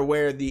guys that are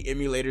aware of the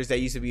emulators that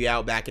used to be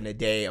out back in the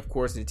day, of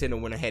course, Nintendo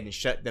went ahead and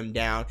shut them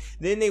down.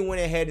 Then they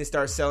went ahead and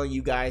started selling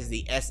you guys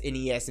the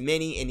SNES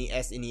Mini and the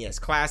SNES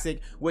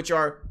Classic, which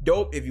are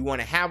dope if you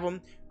want to have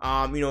them.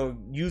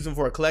 Use them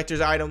for a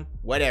collector's item,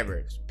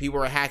 whatever.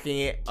 People are hacking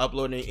it,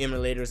 uploading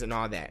emulators and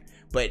all that.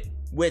 But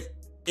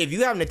if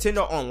you have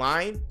Nintendo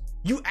Online,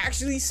 you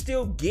actually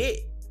still get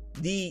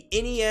the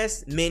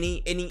NES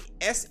Mini and the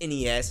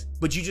SNES,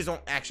 but you just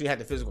don't actually have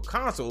the physical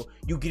console.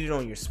 You get it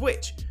on your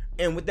Switch.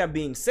 And with that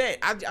being said,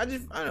 I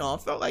don't know, I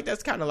felt like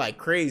that's kind of like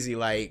crazy.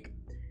 Like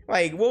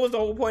what was the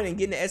whole point in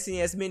getting the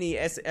SNES Mini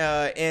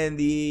and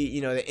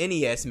the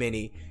NES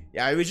Mini?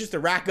 Yeah, it was just to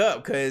rack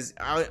up, because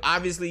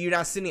obviously you're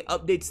not sending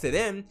updates to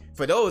them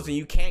for those, and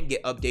you can't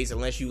get updates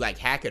unless you like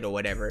hack it or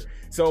whatever.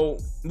 So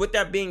with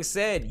that being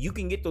said, you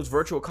can get those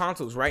virtual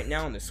consoles right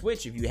now on the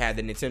Switch if you have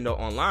the Nintendo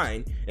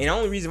Online. And the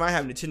only reason why I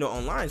have Nintendo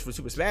Online is for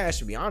Super Smash,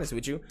 to be honest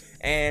with you.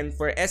 And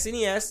for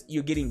SNES,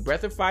 you're getting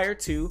Breath of Fire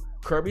 2,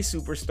 Kirby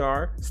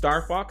Superstar,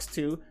 Star Fox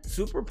 2,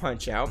 Super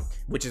Punch Out,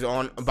 which is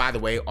on, by the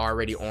way,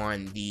 already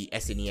on the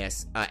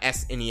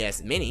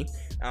SNES Mini.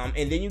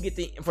 And then you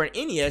get for an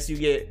NES, you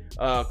get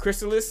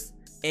Chrysalis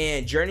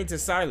and Journey to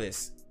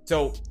Silas.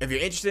 So if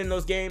you're interested in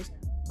those games,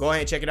 go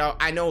ahead and check it out.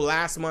 I know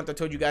last month I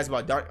told you guys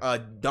about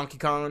Donkey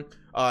Kong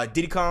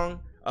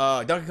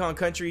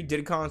Country,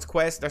 Diddy Kong's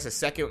Quest. That's the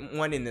second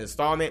one in the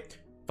installment.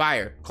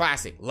 Fire,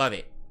 classic, love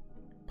it,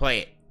 play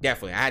it,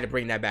 definitely. I had to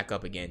bring that back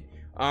up again.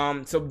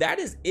 So that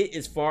is it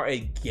as far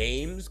as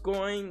games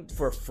going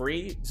for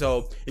free.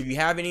 So if you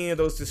have any of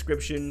those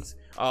subscriptions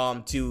for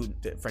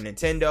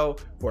Nintendo,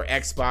 for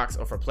Xbox,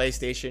 or for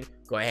PlayStation,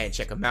 go ahead and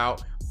check them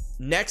out.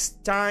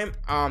 Next time,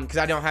 because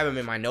I don't have them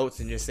in my notes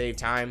and just save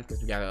time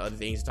because we got other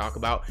things to talk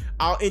about,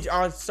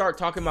 I'll start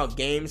talking about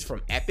games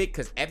from Epic,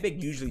 because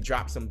Epic usually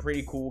drops some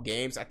pretty cool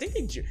games. I think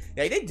they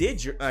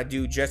did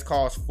do Just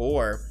Cause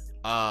 4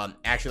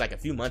 actually like a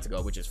few months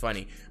ago, which is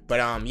funny.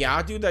 But yeah,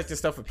 I'll do like the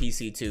stuff for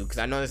PC too, because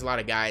I know there's a lot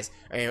of guys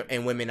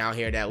and women out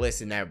here that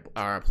listen that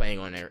are playing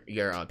on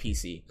your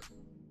PC.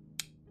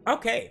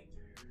 Okay,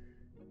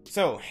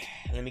 so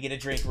let me get a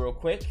drink real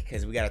quick,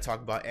 because we got to talk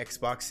about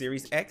Xbox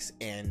Series X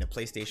and the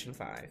PlayStation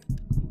 5.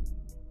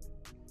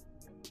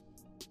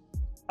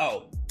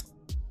 Oh,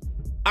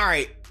 all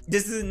right,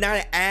 this is not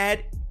an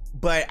ad,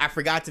 but I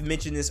forgot to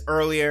mention this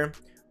earlier.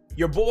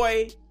 Your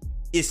boy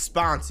is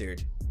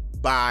sponsored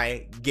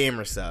by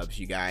GamerSubs,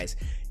 you guys.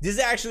 This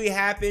actually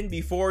happened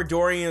before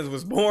Dorian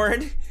was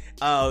born.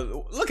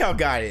 Look how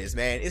God is,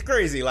 man. It's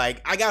crazy.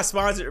 Like, I got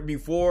sponsored right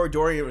before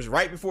Dorian was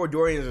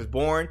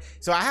born.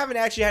 So I haven't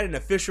actually had an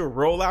official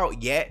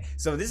rollout yet.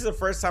 So this is the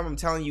first time I'm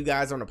telling you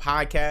guys on the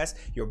podcast.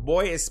 Your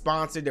boy is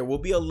sponsored. There will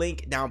be a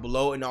link down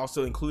below, and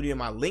also included in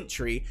my link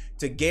tree,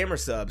 to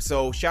GamerSubs.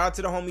 So shout out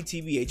to the homie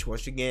TVH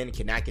once again.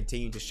 Cannot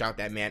continue to shout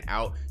that man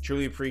out.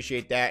 Truly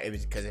appreciate that. It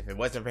was because if it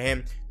wasn't for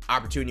him,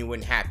 opportunity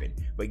wouldn't happen.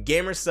 But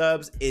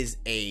GamerSubs is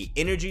a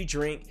energy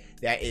drink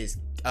that is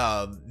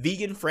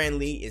vegan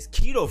friendly, is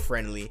keto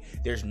friendly.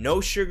 There's no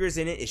sugars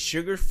in it. It's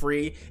sugar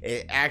free.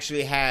 It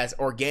actually has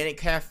organic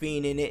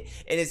caffeine in it,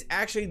 and it's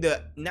actually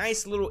the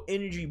nice little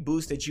energy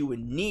boost that you would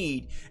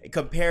need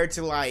compared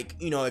to, like,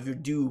 if you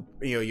do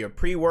your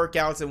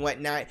pre-workouts and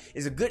whatnot.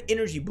 It's a good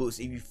energy boost.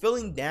 If you're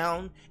feeling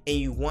down and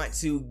you want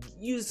to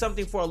use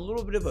something for a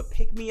little bit of a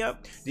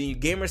pick-me-up, then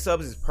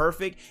GamerSubs is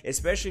perfect,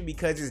 especially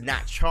because it's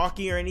not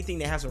chalky or anything.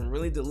 They have some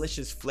really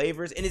delicious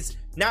flavors, and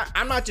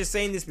I'm not just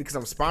saying this because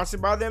I'm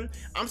sponsored by them.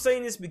 I'm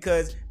saying this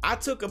because I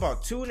took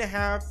about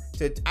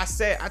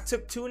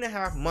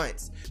 2.5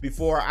 months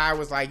before I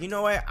was like, you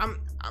know what,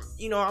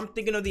 I'm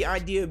thinking of the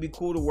idea. It'd be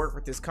cool to work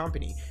with this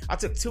company. I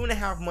took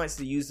 2.5 months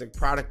to use the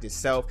product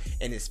itself,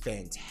 and it's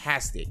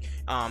fantastic.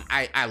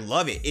 I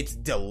love it. It's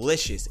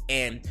delicious.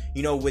 And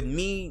with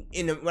me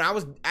when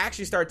I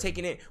actually started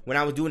taking it when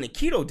I was doing the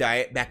keto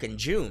diet back in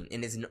June,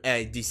 and it's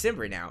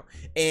December now,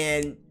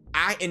 and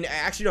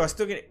I still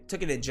took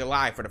it in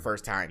July for the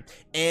first time.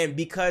 And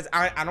because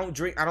I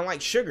don't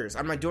like sugars,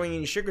 I'm not doing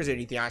any sugars or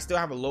anything. I still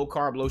have a low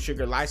carb, low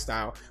sugar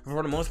lifestyle.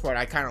 For the most part,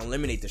 I kind of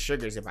eliminate the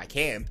sugars if I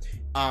can.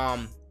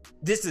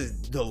 This is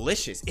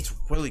delicious. It's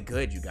really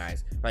good, you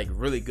guys. Like,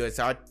 really good.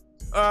 So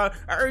I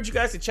urge you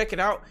guys to check it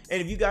out. And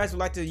if you guys would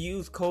like to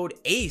use code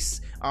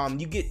ACE,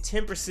 you get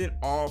 10%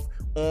 off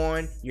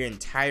on your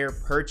entire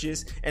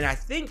purchase. And I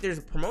think there's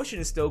a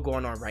promotion still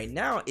going on right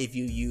now. If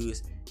you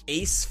use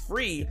ACE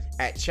free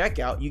at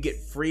checkout, you get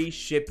free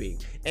shipping.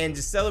 And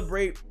to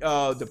celebrate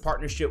the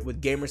partnership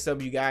with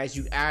GamerSub, you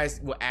guys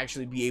will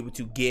actually be able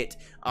to get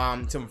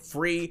some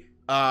free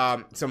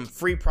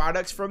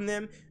products from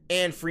them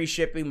and free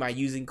shipping by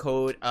using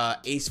code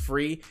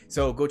ACEFREE.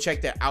 So go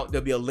check that out.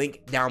 There'll be a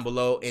link down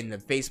below in the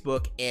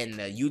Facebook and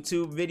the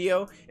YouTube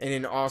video, and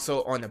then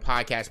also on the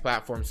podcast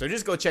platform. So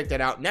just go check that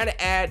out. Not an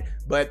ad,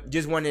 but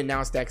just wanted to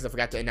announce that because I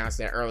forgot to announce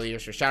that earlier.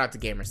 So shout out to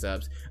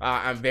GamerSubs.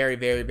 I'm very,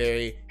 very,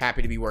 very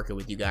happy to be working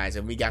with you guys,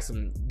 and we got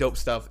some dope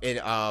stuff in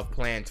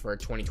plans for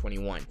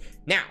 2021.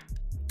 Now,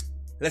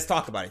 let's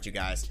talk about it, you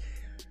guys.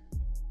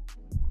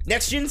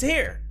 Next gen's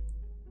here.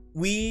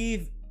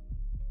 We've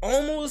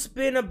almost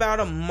been about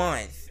a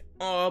month,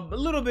 a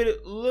little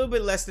bit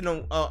less than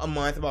a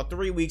month, about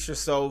 3 weeks or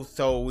so.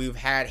 So we've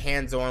had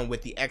hands-on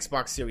with the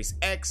Xbox Series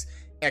X,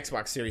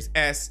 Xbox Series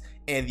S,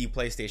 and the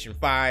PlayStation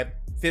 5,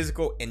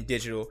 physical and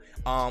digital.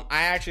 I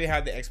actually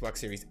have the Xbox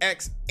Series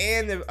X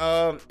and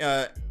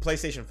the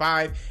PlayStation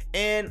 5.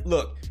 And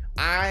look,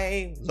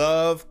 I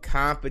love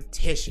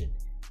competition.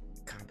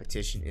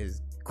 Competition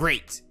is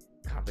great.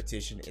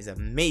 Competition is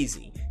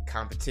amazing.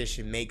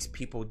 Competition makes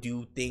people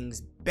do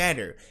things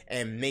better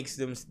and makes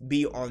them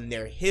be on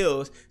their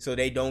heels so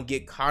they don't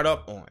get caught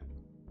up on.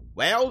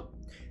 Well,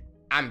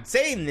 I'm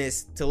saying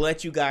this to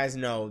let you guys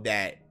know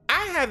that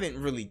I haven't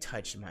really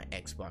touched my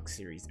Xbox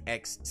Series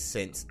X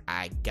since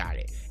I got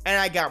it. And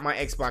I got my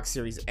Xbox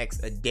Series X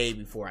a day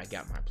before I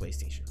got my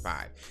PlayStation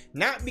 5.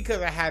 Not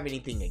because I have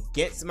anything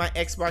against my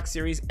Xbox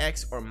Series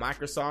X or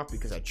Microsoft,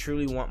 because I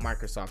truly want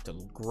Microsoft to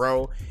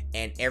grow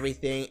and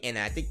everything. And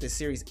I think the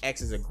Series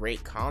X is a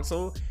great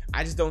console.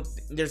 I just don't,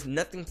 there's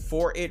nothing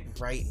for it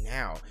right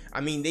now.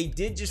 I mean, they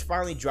did just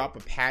finally drop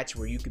a patch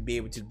where you could be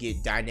able to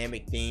get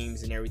dynamic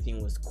themes and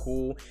everything was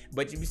cool.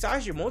 But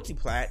besides your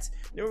multiplats,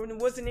 there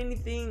wasn't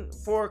anything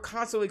for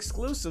console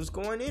exclusives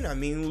going in. I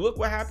mean, look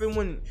what happened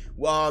when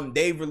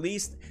they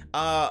released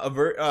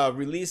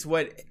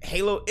what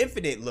Halo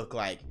Infinite looked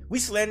like. We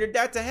slandered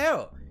that to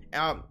hell,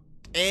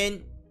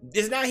 and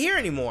it's not here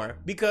anymore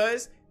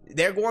because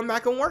they're going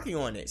back and working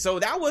on it. So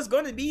that was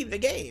going to be the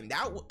game.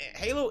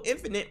 Halo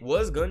Infinite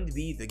was going to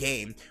be the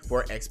game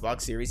for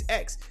Xbox Series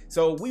X.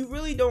 So we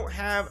really don't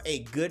have a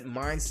good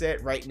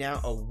mindset right now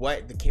of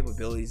what the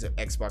capabilities of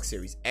Xbox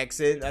Series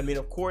X is. I mean,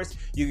 of course,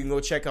 you can go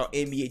check out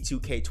NBA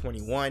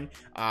 2K21,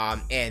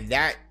 and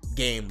that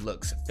game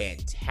looks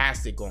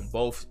fantastic on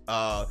both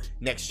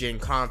next-gen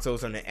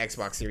consoles, on the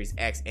Xbox Series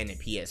X and the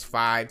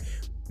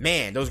PS5.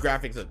 Man, those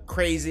graphics look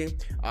crazy.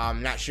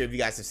 I'm not sure if you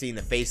guys have seen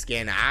the face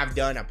scan I've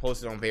done. I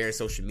posted on various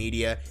social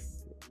media.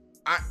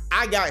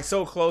 I got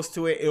so close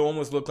to it, it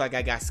almost looked like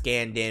I got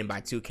scanned in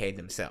by 2K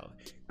themselves.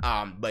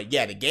 But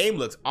yeah, the game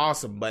looks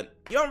awesome, but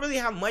you don't really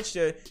have much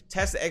to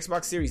test the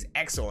Xbox Series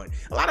X on.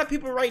 A lot of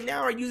people right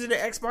now are using the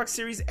Xbox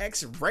Series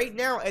X right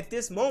now at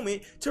this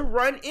moment to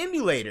run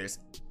emulators.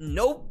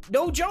 No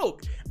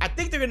joke. I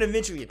think they're gonna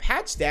eventually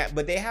patch that,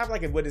 but they have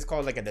like what is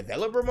called like a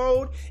developer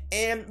mode,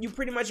 and you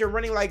pretty much are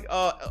running like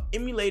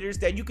emulators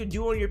that you could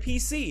do on your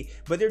PC,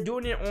 but they're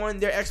doing it on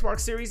their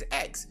Xbox Series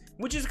X,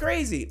 which is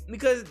crazy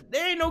because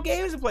there ain't no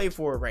games to play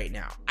for it right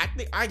now. I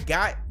think I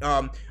got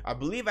I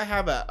believe I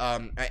have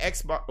a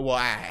Xbox. Well,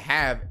 I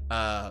have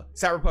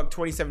Cyberpunk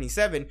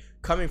 2077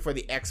 coming for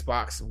the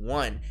Xbox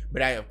One,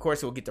 but I of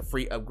course will get the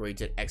free upgrade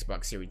to the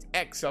Xbox Series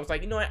X. So I was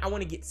like, you know what, I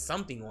want to get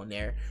something on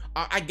there.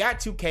 I got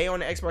 2K on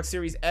the Xbox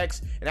Series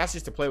X, and that's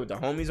just to play with the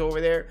homies over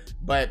there,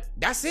 but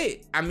that's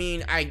it. I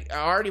mean, I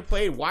already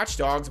played Watch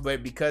Dogs,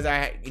 but because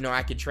I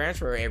could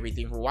transfer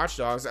everything for Watch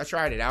Dogs, I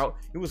tried it out.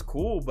 It was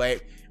cool,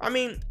 but I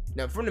mean,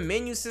 now from the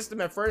menu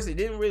system at first, it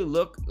didn't really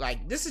look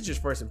like, this is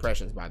just first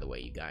impressions, by the way,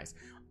 you guys.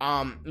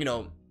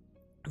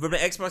 For the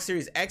Xbox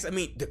Series X, I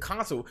mean, the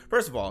console,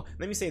 first of all,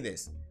 let me say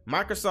this.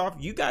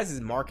 Microsoft, you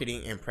guys'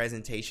 marketing and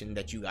presentation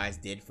that you guys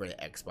did for the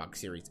Xbox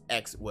Series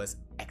X was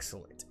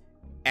excellent.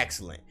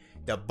 Excellent.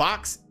 The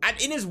box,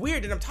 it is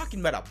weird that I'm talking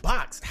about a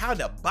box, how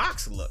the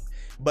box looked.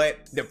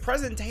 But the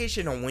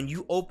presentation on when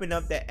you open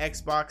up that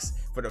Xbox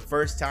for the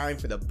first time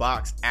for the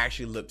box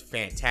actually looked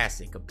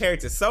fantastic. Compared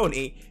to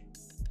Sony,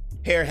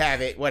 here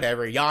have it,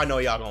 whatever. Y'all know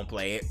y'all gonna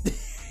play it.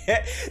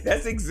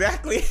 That's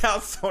exactly how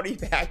Sony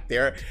backed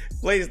their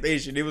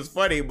PlayStation. It was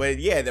funny, but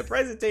yeah, the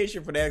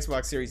presentation for the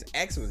Xbox Series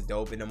X was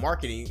dope, and the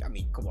marketing, I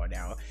mean, come on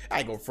now. I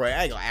ain't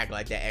gonna act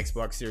like that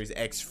Xbox Series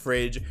X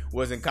fridge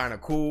wasn't kind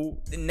of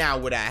cool. Now,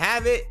 would I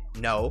have it?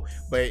 No.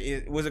 But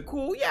was it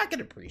cool? Yeah, I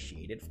can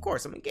appreciate it. Of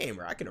course, I'm a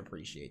gamer. I can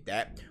appreciate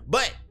that.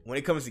 But when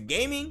it comes to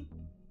gaming,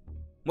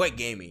 what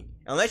gaming?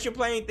 Unless you're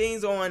playing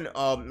things on,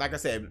 like I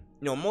said,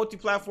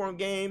 multi-platform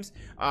games,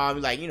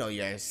 like, your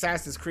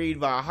Assassin's Creed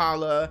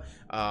Valhalla,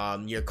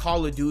 your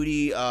Call of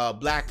Duty,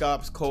 Black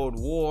Ops Cold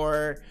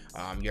War,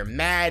 your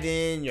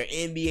Madden, your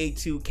NBA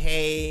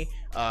 2K,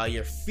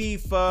 your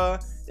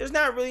FIFA. There's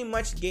not really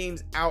much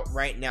games out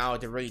right now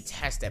to really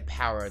test the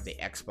power of the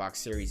Xbox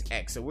Series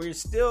X. So we're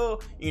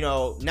still, we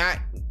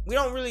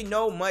don't really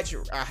know much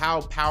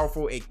how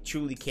powerful it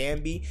truly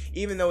can be,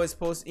 even though it's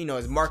supposed,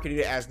 it's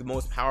marketed as the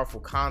most powerful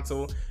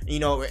console.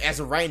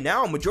 As of right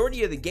now,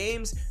 majority of the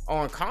games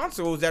on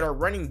consoles that are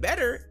running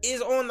better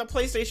is on the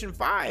PlayStation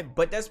 5,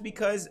 but that's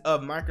because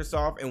of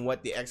Microsoft and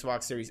what the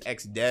Xbox Series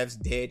X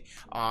devs did.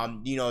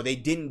 They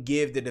didn't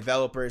give the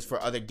developers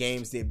for other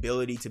games the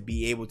ability to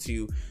be able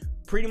to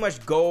pretty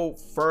much go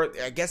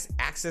further, I guess,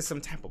 access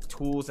some type of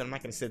tools. And I'm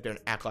not going to sit there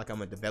and act like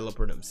I'm a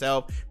developer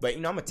themselves, but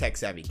I'm a tech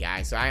savvy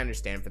guy, so I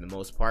understand for the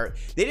most part.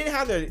 They didn't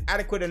have the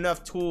adequate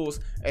enough tools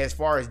as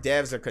far as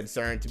devs are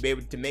concerned to be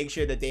able to make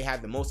sure that they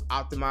have the most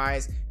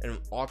optimized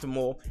and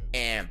optimal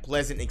and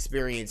pleasant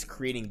experience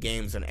creating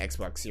games on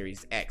Xbox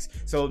Series X.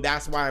 So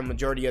that's why a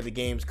majority of the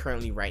games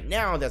currently right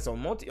now that's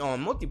on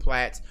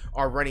multiplats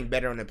are running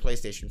better on the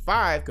PlayStation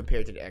 5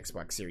 compared to the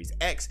Xbox Series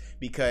X,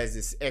 because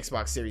this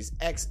Xbox Series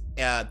X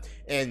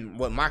and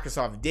what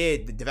Microsoft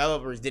did, the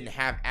developers didn't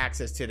have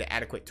access to the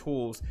adequate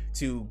tools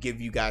to give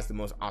you guys the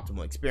most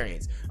optimal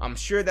experience. I'm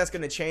sure that's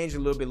going to change a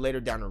little bit later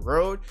down the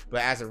road,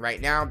 but as of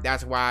right now,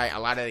 that's why a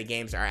lot of the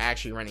games are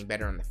actually running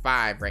better on the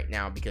 5 right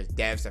now, because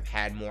devs have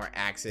had more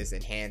access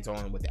and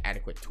hands-on with the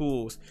adequate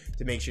tools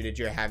to make sure that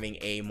you're having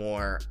a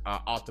more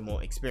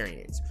optimal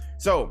experience.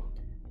 So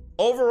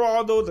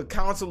overall, though, the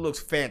console looks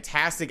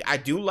fantastic. I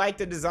do like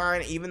the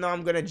design, even though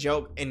I'm going to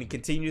joke and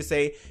continue to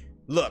say,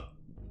 look,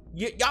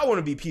 y'all want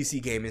to be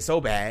PC gaming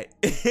so bad.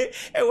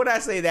 And when I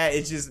say that,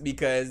 it's just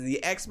because the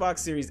Xbox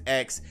Series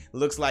X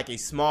looks like a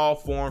small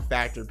form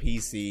factor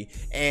PC,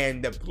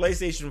 and the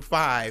PlayStation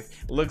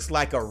 5 looks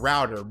like a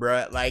router,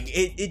 bruh. Like,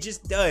 it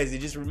just does. It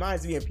just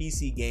reminds me of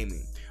PC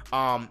gaming.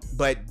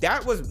 But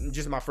that was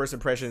just my first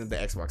impression of the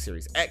Xbox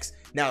Series X.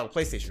 Now, the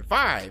PlayStation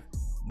 5,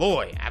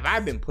 boy, have I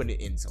been putting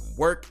in some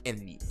work in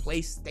the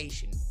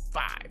PlayStation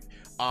 5.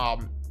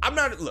 I'm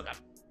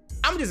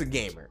just a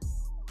gamer.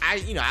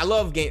 I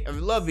love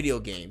video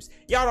games.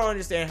 Y'all don't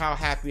understand how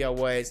happy I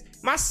was.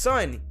 My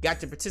son got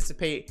to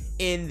participate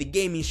in the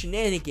gaming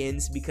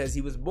shenanigans because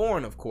he was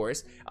born, of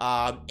course.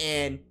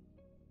 And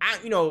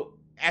I,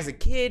 as a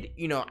kid,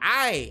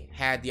 I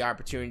had the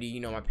opportunity,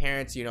 my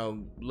parents,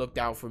 looked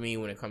out for me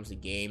when it comes to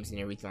games and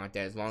everything like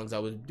that. As long as I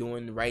was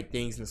doing the right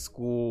things in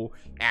school,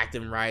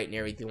 acting right and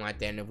everything like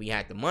that. And if we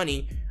had the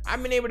money,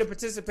 I've been able to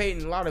participate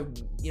in a lot of,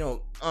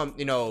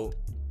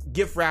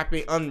 gift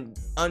wrapping,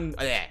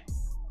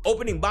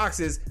 opening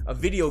boxes of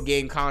video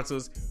game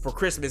consoles for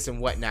Christmas and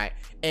whatnot.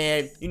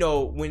 And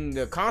when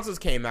the consoles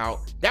came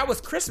out, that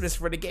was Christmas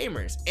for the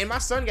gamers, and my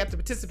son got to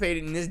participate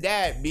in his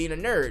dad being a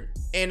nerd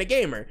and a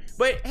gamer.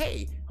 But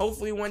hey,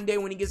 hopefully one day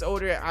when he gets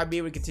older, I'll be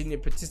able to continue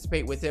to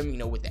participate with him,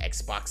 with the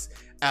Xbox,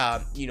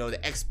 the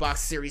Xbox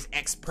Series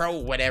X Pro,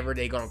 whatever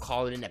they're gonna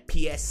call it, in the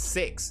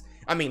PS6.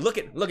 I mean, look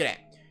at that.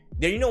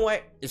 Then you know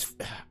what? It's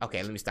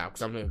okay. Let me stop,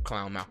 because I'm gonna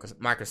clown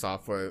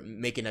Microsoft for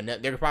making another.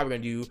 They're probably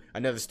gonna do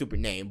another stupid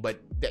name, but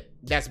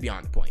that's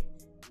beyond the point.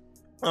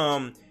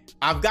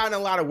 I've gotten a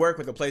lot of work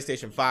with the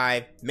PlayStation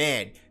 5.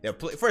 Man,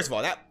 first of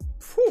all,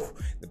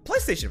 the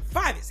PlayStation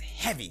 5 is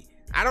heavy.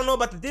 I don't know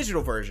about the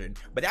digital version,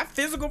 but that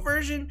physical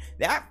version,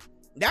 that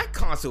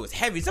console is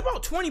heavy. It's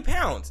about 20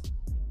 pounds.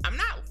 I'm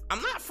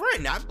not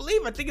fronting. I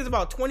think it's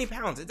about 20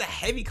 pounds. It's a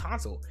heavy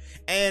console,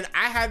 and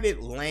I have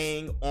it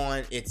laying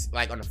on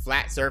on a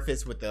flat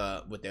surface with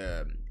a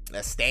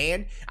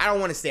stand. I don't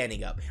want it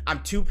standing up.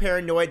 I'm too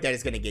paranoid that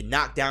it's gonna get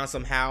knocked down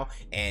somehow,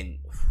 and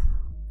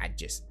I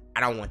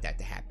don't want that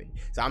to happen.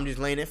 So I'm just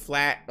laying it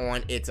flat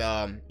on its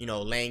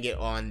laying it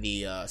on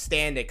the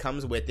stand that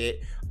comes with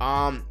it.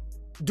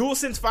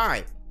 DualSense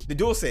 5, the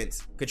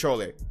DualSense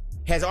controller,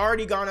 has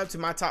already gone up to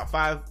my top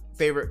 5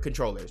 favorite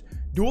controllers.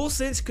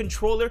 DualSense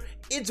controller,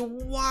 it's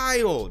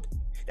wild.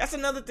 That's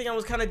another thing I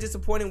was kind of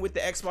disappointed with the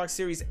Xbox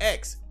Series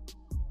X.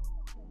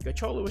 The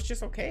controller was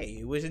just okay.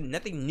 It was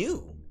nothing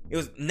new. It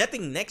was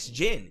nothing next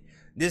gen.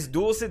 This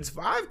DualSense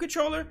 5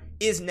 controller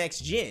is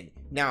next gen.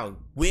 Now,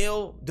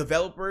 will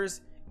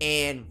developers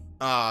and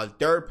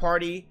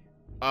third-party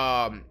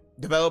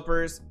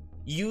developers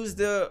use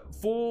the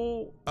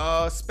full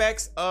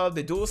specs of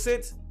the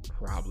DualSense?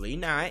 Probably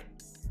not.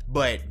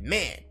 But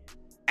man,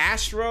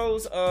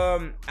 Astro's,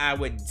 I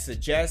would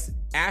suggest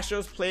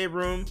Astro's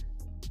Playroom.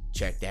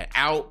 check that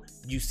out.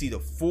 You see the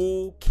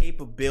full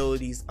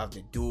capabilities of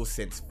the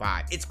DualSense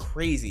 5. It's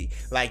crazy.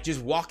 Like,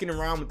 just walking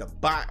around with the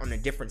bot on the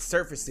different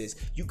surfaces,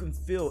 you can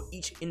feel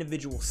each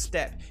individual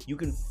step. You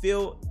can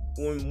feel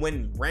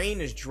when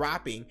rain is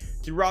dropping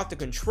throughout the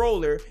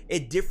controller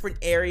at different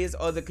areas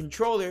of the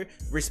controller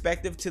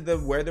respective to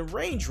where the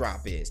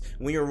raindrop is.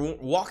 When you're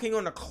walking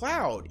on a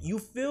cloud, you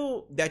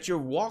feel that you're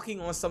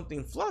walking on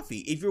something fluffy.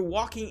 If you're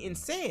walking in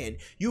sand,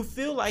 you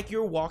feel like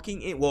you're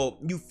walking in,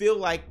 you feel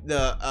like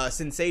the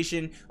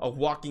sensation of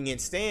walking in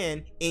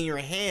sand in your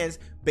hands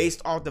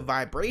based off the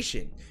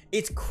vibration.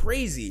 It's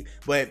crazy.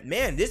 But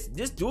man, this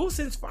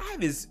DualSense 5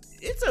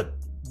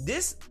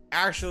 this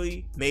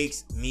actually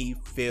makes me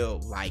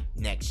feel like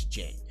next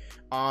gen.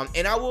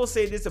 And I will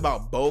say this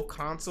about both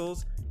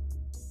consoles.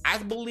 I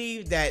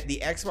believe that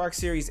the Xbox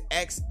Series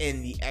X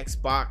and the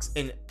Xbox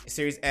and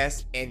Series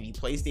S and the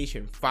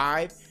PlayStation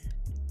 5,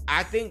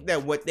 I think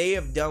that what they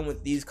have done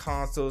with these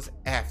consoles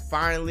have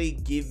finally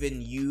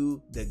given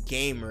you, the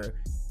gamer,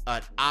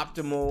 an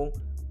optimal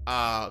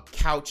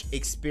couch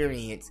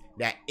experience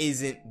that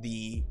isn't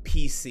the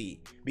PC.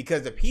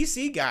 Because the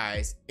PC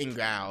guys and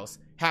gals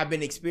have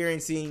been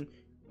experiencing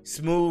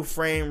smooth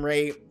frame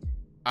rate,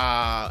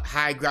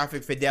 high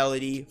graphic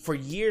fidelity for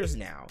years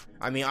now.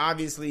 I mean,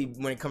 obviously,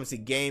 when it comes to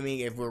gaming,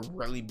 if we're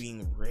really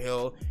being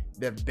real,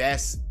 the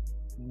best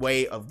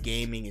way of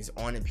gaming is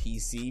on a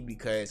PC,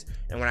 because,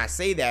 and when I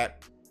say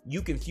that,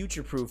 you can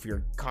future-proof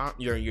your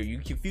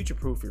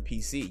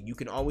PC. You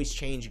can always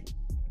change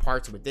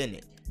parts within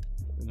it.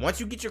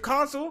 Once you get your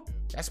console,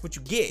 that's what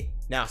you get.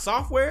 Now,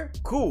 software,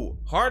 cool.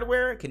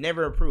 Hardware can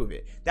never improve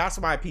it. That's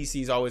why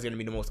PC is always going to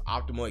be the most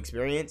optimal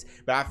experience.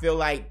 But I feel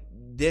like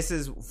this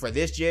is, for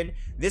this gen,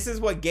 this is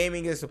what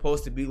gaming is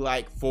supposed to be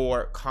like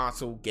for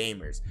console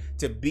gamers.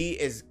 To be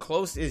as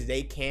close as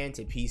they can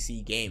to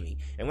PC gaming.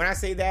 And when I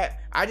say that,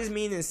 I just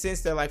mean in the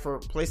sense that, like, for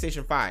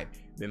PlayStation 5,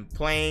 been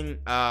playing,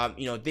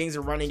 things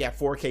are running at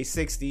 4K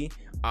 60.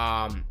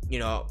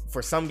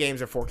 For some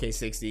games are 4K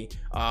 60.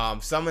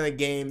 Some of the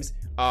games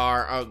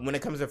are, when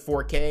it comes to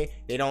 4K,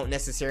 they don't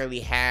necessarily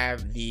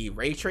have the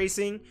ray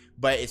tracing,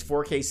 but it's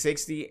 4K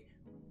 60.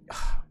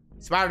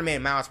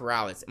 Spider-Man Miles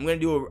Morales. I'm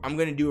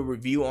gonna do a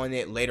review on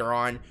it later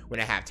on when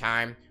I have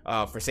time,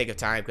 for sake of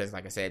time, because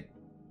like I said,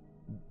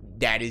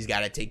 daddy's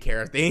gotta take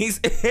care of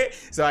things.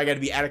 So I gotta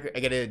be adequate. I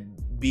gotta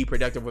be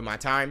productive with my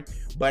time.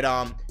 But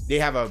they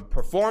have a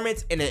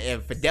performance and a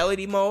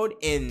fidelity mode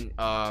in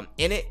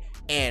it,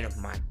 and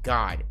my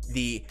god,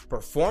 the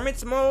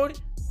performance mode,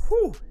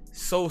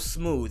 so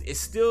smooth. It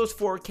still is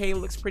 4K,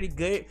 looks pretty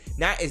good.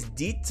 Not as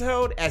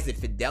detailed as the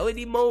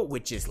fidelity mode,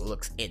 which just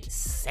looks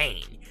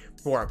insane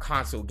for a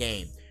console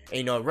game.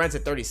 And, it runs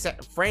at 30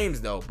 frames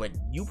though, but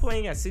you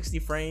playing at 60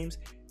 frames,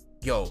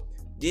 yo,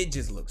 it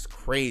just looks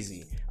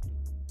crazy.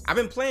 I've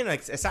been playing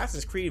like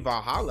Assassin's Creed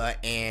Valhalla,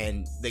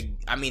 and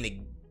the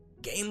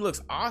game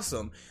looks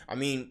awesome. I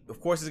mean, of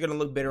course, it's gonna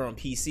look better on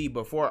PC,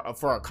 but for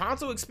a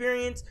console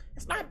experience,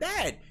 it's not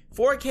bad.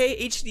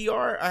 4K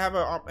HDR. I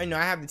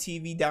have the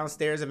TV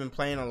downstairs. I've been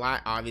playing a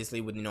lot,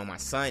 obviously, with my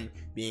son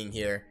being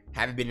here.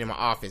 Haven't been in my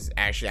office,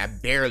 actually. I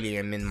barely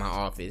am in my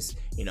office.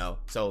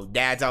 So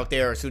dads out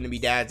there, or soon to be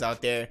dads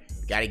out there,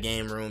 you got a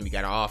game room, you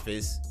got an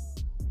office.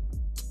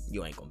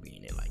 You ain't gonna be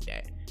in it like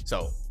that.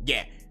 So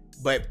yeah.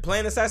 But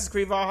playing Assassin's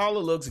Creed Valhalla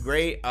looks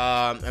great.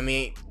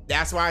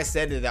 That's why I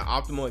said that the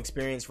optimal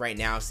experience right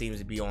now seems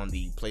to be on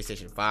the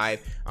PlayStation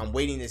 5. I'm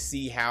waiting to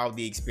see how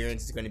the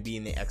experience is going to be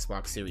in the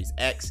Xbox Series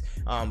X.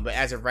 But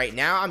as of right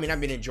now, I've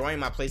been enjoying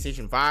my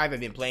PlayStation 5. I've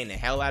been playing the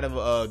hell out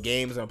of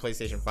games on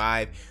PlayStation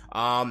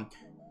 5.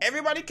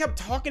 Everybody kept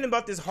talking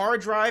about this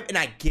hard drive, and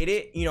I get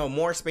it.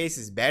 More space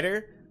is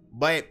better.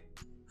 But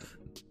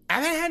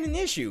I haven't had an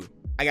issue.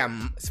 I got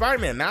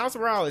Spider-Man Miles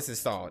Morales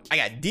installed. I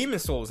got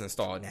Demon's Souls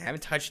installed, and I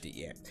haven't touched it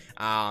yet.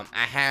 I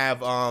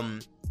have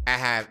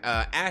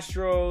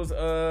Astro's,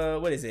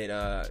 what is it?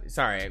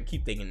 Sorry, I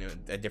keep thinking of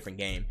a different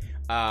game.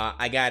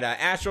 I got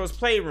Astro's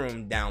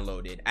Playroom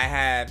downloaded. I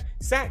have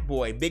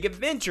Sackboy Big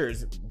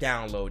Adventures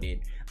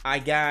downloaded. I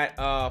got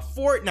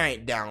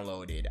Fortnite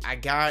downloaded. I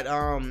got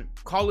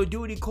Call of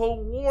Duty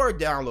Cold War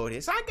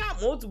downloaded. So I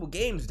got multiple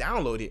games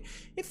downloaded.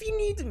 If you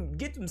need to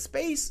get some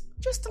space,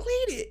 just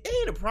delete it. It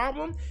ain't a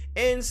problem.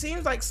 And it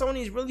seems like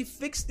Sony's really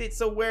fixed it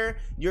so where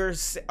your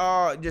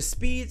the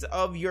speeds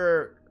of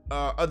your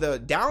of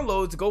the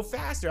downloads go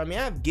faster. I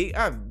have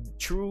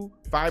true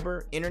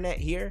fiber internet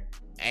here,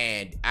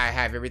 and I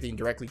have everything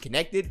directly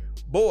connected.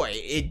 Boy,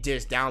 it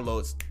just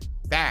downloads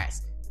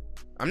fast.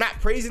 I'm not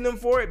praising them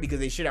for it because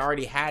they should have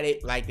already had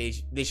it. Like they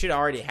should have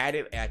already had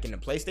it like in the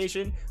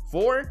PlayStation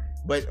 4.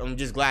 But I'm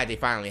just glad they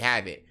finally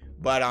have it.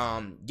 But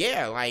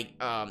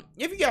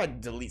if you gotta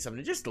delete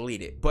something, just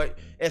delete it. But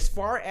as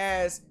far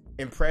as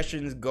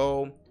impressions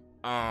go,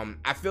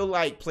 I feel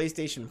like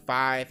PlayStation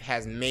 5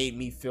 has made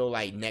me feel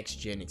like next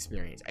gen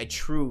experience, a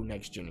true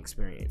next gen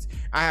experience.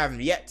 I have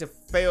yet to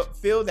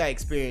feel that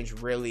experience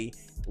really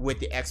with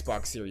the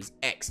Xbox Series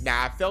X.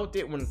 Now I felt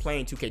it when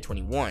playing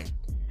 2K21.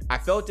 I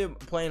felt it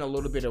playing a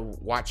little bit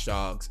of Watch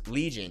Dogs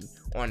Legion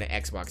on the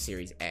Xbox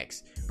Series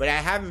X, but I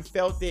haven't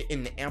felt it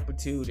in the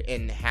amplitude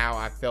and how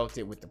I felt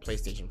it with the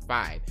PlayStation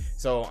 5.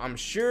 So I'm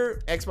sure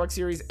Xbox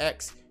Series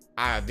X,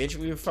 I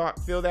eventually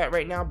feel that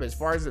right now, but as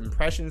far as the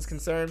impression is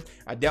concerned,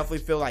 I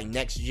definitely feel like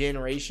next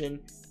generation,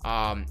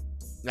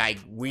 like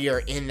we are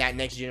in that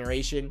next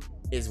generation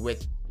is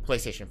with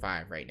PlayStation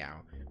 5 right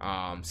now.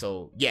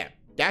 So yeah,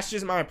 that's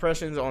just my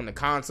impressions on the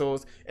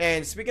consoles.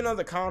 And speaking of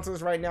the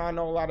consoles right now, I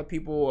know a lot of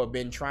people have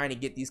been trying to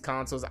get these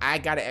consoles. I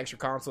got an extra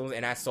console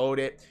and I sold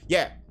it.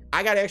 Yeah,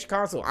 I got an extra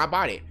console. I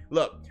bought it.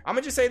 Look, I'm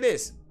gonna just say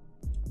this.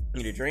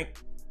 Need a drink?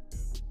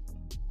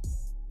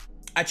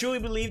 I truly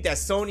believe that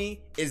Sony,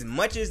 as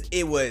much as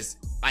it was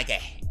like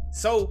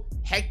so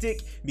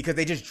hectic because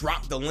they just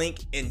dropped the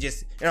link and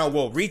just,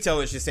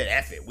 retailers just said,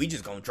 F it, we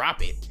just gonna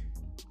drop it.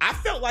 I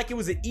felt like it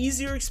was an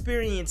easier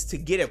experience to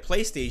get a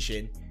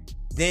PlayStation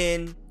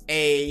than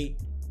a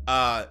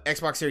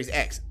Xbox Series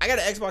X. I got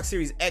an Xbox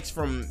Series X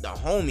from the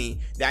homie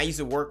that I used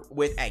to work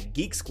with at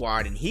Geek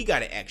Squad, and he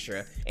got an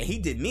extra, and he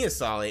did me a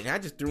solid, and I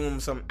just threw him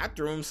some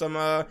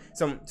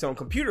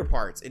computer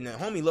parts, and the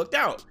homie looked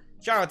out.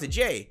 Shout out to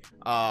Jay.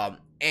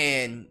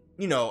 And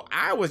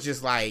I was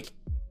just like,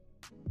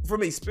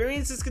 from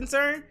experience is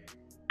concerned,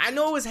 I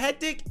know it was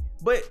hectic,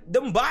 but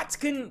them bots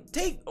couldn't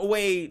take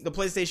away the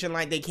PlayStation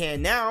like they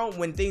can now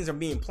when things are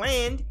being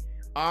planned.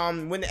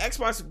 When the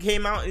Xbox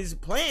came out, is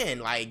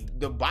planned, like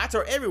the bots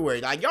are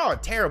everywhere. Like, y'all are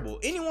terrible.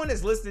 Anyone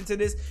that's listening to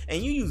this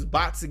and you use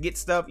bots to get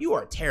stuff, you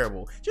are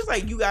terrible. Just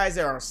like you guys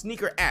that are on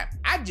Sneaker app.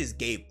 I just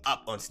gave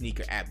up on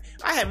Sneaker app.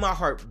 I had my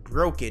heart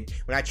broken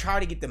when I tried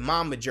to get the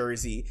Mamba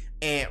jersey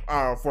and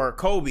for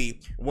Kobe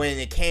when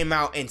it came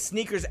out, and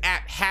Sneakers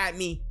app had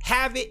me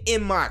have it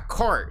in my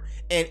cart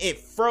and it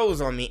froze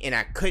on me and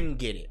I couldn't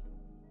get it.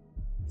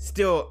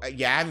 Still,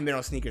 yeah, I haven't been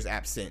on Sneakers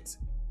app since.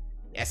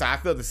 Yeah, so I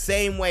feel the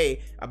same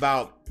way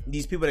about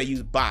these people that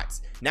use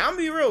bots. Now, I'm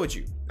gonna be real with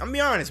you. I'm gonna be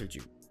honest with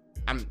you.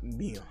 I'm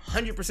being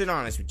 100%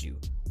 honest with you.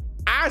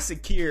 I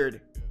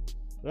secured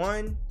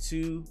 1,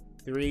 2,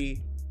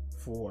 3,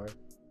 4.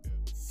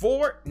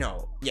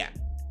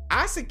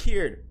 I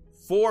secured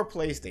 4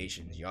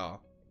 PlayStations,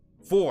 y'all.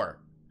 4.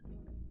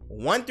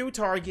 1 through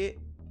Target,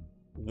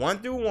 1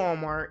 through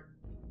Walmart,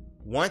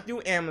 1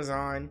 through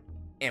Amazon,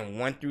 and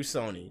 1 through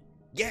Sony.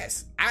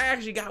 Yes, I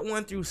actually got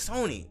 1 through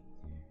Sony.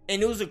 And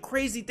it was a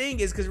crazy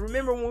thing is because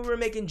remember when we were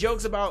making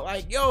jokes about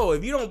like, yo,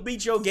 if you don't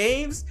beat your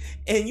games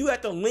and you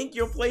have to link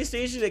your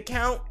PlayStation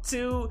account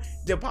to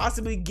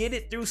possibly get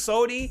it through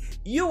Sony,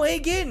 you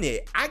ain't getting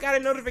it. I got a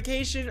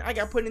notification. I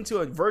got put into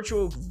a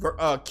virtual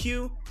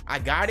queue. I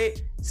got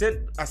it.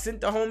 I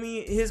sent the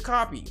homie his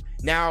copy.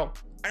 Now,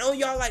 I know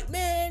y'all like,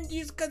 man,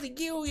 just because of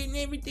you and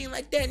everything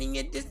like that and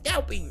you're just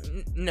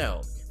helping.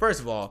 No. First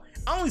of all,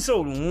 I only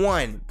sold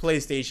 1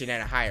 PlayStation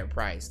at a higher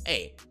price.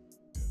 Hey,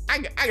 I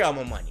got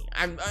my money.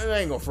 I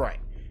ain't gonna front.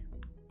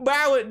 But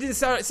I didn't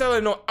sell it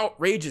at no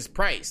outrageous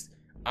price.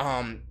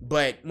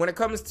 But when it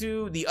comes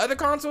to the other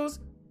consoles,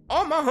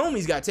 all my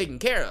homies got taken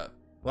care of.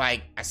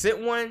 Like, I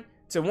sent one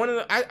to one of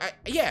the,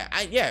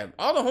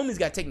 all the homies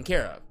got taken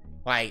care of.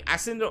 Like, I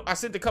sent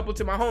a couple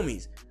to my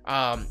homies.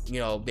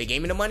 They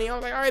gave me the money. I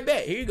was like, all right,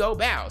 bet. Here you go.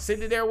 Bow.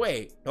 Send it their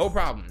way. No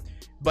problem.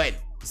 But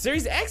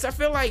Series X, I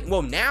feel like,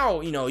 well,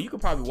 now, you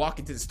could probably walk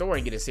into the store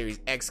and get a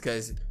Series X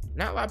because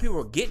not a lot of people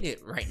are getting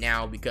it right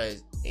now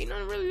because ain't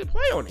nothing really to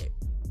play on it.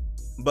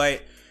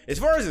 But as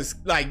far as this,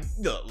 like,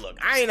 look,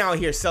 I ain't out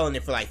here selling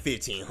it for like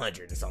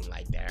 $1,500 or something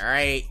like that, all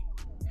right?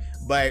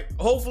 But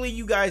hopefully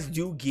you guys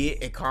do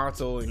get a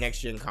console, a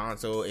next gen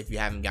console, if you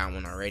haven't gotten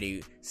one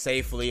already,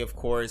 safely, of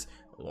course.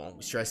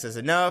 Won't stress this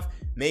enough.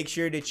 Make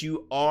sure that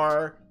you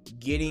are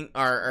getting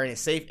are in a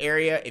safe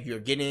area if you're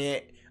getting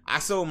it. I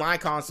sold my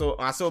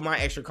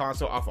extra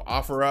console off of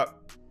OfferUp.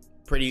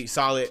 Pretty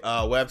solid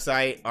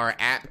website or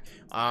app.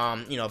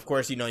 Of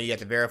course, you have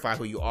to verify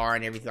who you are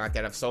and everything like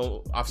that. I've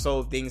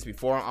sold things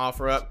before on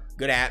OfferUp.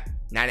 Good app,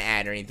 not an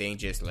ad or anything.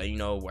 Just let you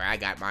know where I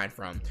got mine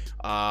from,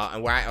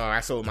 and where I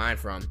sold mine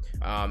from.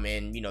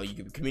 And you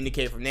can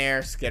communicate from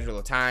there, schedule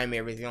a time,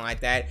 everything like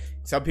that.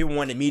 Some people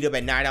wanted to meet up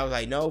at night. I was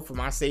like, no, for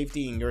my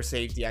safety and your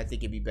safety, I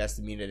think it'd be best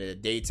to meet at the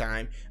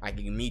daytime. I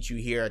can meet you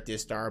here at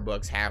this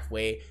Starbucks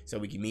halfway, so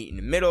we can meet in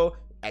the middle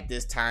at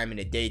this time in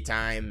the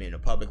daytime in a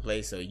public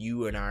place, so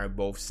you and I are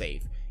both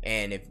safe.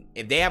 And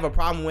if they have a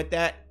problem with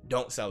that,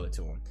 don't sell it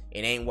to them.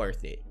 It ain't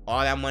worth it.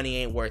 All that money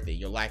ain't worth it.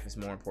 Your life is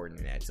more important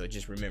than that. So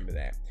just remember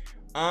that.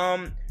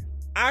 So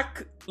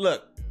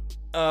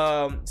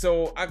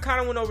I kind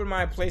of went over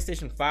my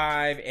PlayStation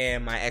 5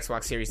 and my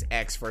Xbox Series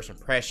X first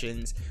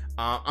impressions.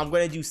 I'm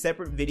gonna do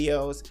separate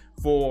videos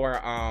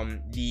for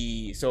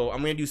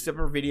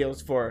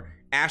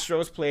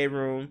Astro's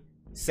Playroom,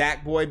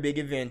 Sackboy Big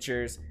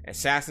Adventures,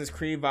 Assassin's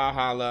Creed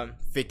Valhalla.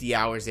 50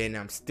 hours in,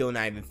 I'm still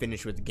not even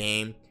finished with the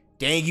game.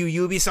 Dang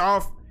you,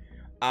 Ubisoft.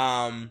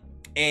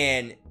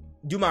 And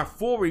do my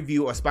full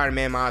review of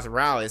Spider-Man Miles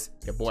Morales.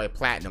 Your boy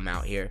Platinum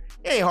out here.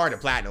 It ain't hard to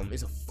platinum.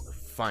 It's a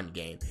fun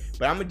game.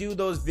 But I'm gonna do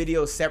those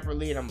videos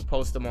separately, and I'm gonna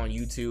post them on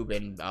YouTube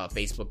and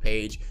Facebook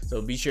page.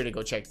 So be sure to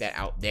go check that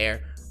out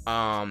there.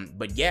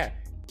 But yeah,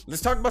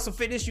 let's talk about some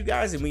fitness, you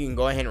guys, and we can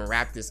go ahead and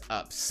wrap this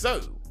up.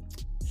 So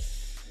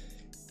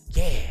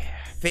yeah,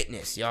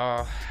 fitness,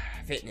 y'all.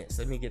 Fitness.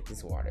 Let me get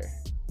this water.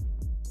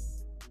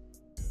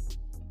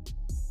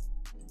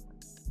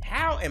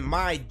 How am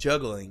I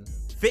juggling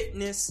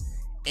fitness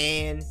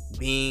and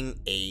being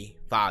a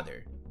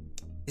father?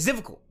 It's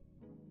difficult.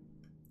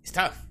 It's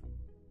tough.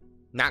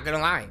 Not gonna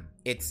lie.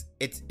 It's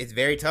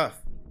very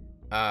tough.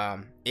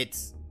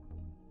 It's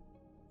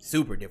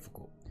super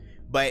difficult.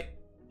 But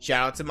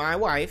shout out to my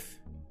wife.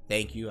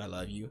 Thank you. I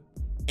love you.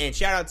 And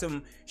shout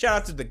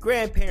out to the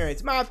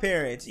grandparents, my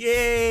parents.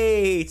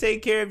 Yay!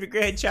 Take care of your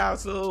grandchild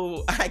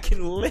so I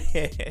can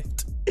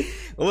lift.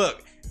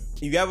 Look,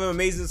 you have an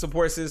amazing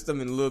support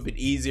system and a little bit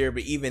easier,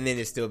 but even then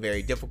it's still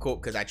very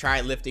difficult because I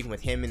tried lifting with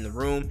him in the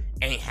room.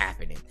 Ain't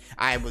happening.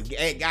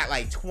 It got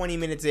like 20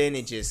 minutes in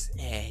and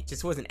it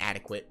just wasn't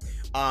adequate.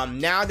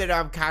 Now that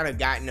I've kind of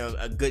gotten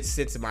a good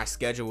sense of my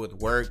schedule with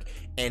work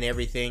and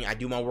everything, I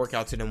do my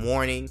workouts in the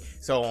morning.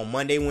 So on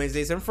Monday,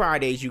 Wednesdays, and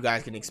Fridays, you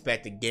guys can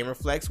expect a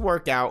Gamerflex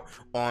workout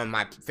on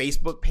my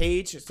Facebook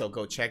page. So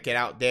go check it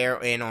out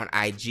there, and on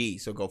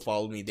IG. So go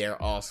follow me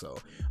there also.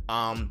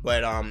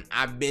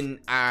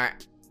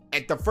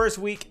 At the first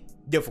week,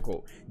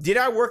 difficult. Did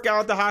I work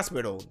out at the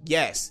hospital?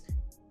 Yes.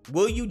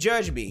 Will you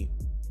judge me?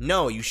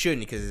 No, you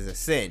shouldn't, because it's a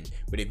sin.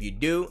 But if you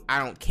do, I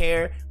don't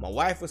care. My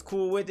wife was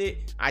cool with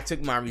it. I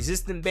took my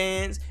resistant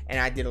bands and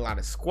I did a lot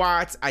of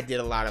squats. I did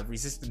a lot of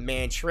resistant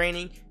band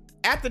training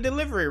at the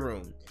delivery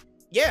room.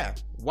 Yeah,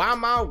 while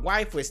my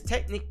wife was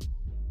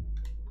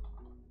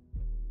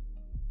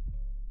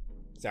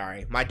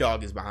Sorry, my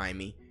dog is behind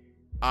me.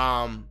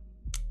 While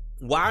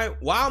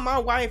my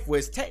wife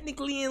was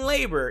technically in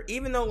labor,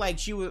 even though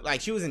she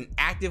was in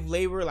active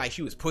labor, like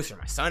she was pushing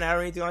my son out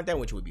or anything like that,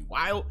 which would be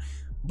wild,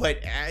 but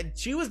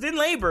she was in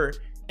labor,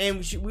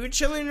 and we were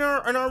chilling in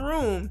our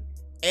room,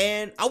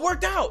 and I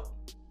worked out.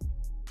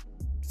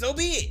 So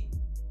be it.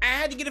 I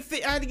had to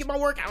get my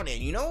workout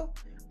in, you know.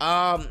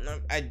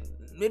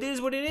 It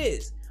is what it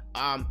is.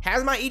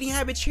 Has my eating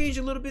habit changed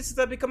a little bit since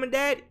I've become a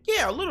dad?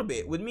 Yeah, a little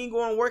bit, with me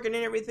going working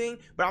and everything,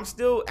 but I'm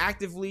still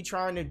actively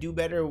trying to do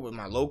better with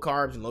my low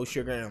carbs and low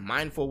sugar, and I'm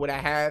mindful of what I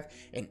have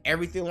and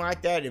everything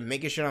like that, and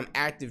making sure I'm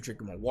active,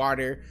 drinking my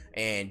water,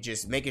 and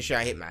just making sure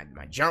I hit my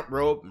jump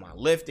rope, my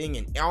lifting,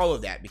 and all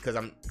of that, because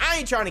I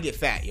ain't trying to get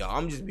fat, y'all.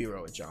 I'm just be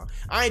real with y'all.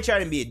 I ain't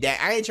trying to be a dad.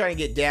 I ain't trying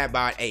to get dad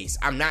by an ace.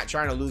 I'm not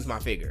trying to lose my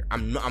figure.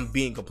 I'm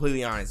being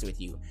completely honest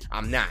with you.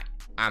 I'm not.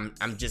 I'm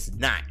just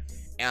not.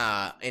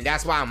 And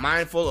that's why I'm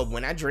mindful of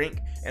when I drink,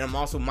 and I'm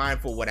also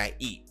mindful of what I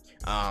eat.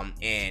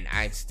 And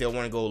I still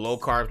want to go low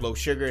carbs, low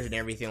sugars, and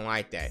everything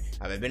like that.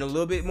 Have I been a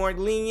little bit more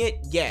lenient?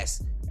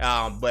 Yes.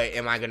 But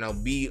am I gonna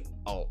be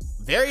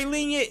very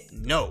lenient?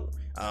 No.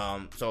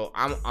 So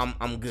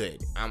I'm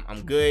good.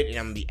 I'm good, and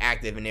I'm gonna be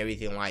active and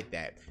everything like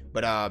that.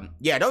 But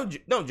yeah,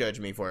 don't judge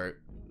me for it.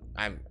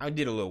 I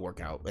did a little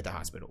workout at the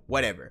hospital,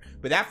 whatever.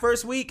 But that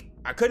first week,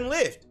 I couldn't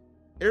lift.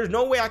 There's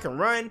no way I can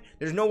run.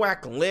 There's no way I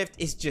can lift.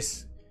 It's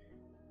just,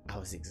 I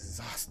was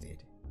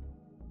exhausted,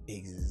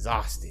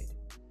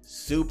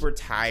 super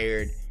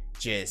tired,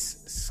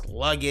 just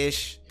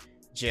sluggish,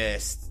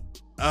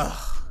 I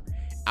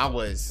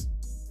was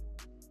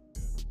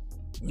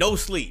no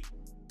sleep,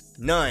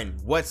 none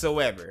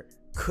whatsoever,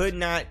 could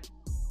not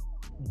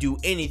do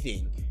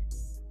anything.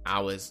 I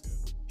was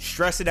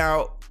stressing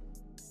out,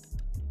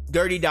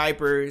 dirty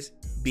diapers,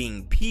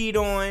 being peed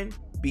on,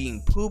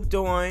 being pooped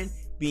on,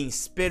 being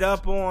spit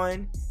up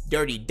on,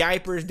 dirty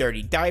diapers,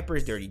 feeding,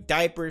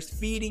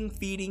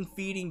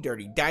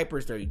 dirty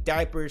diapers,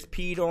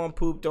 peed on,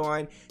 pooped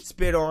on,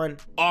 spit on,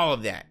 all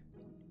of that.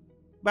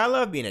 But I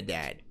love being a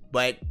dad.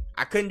 But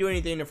I couldn't do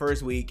anything the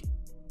first week.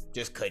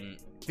 Just couldn't.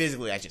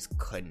 Physically, I just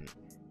couldn't.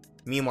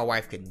 Me and my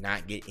wife could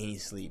not get any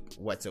sleep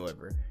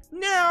whatsoever.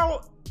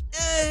 Now,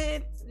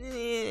 it's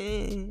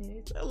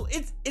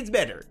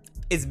better.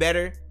 It's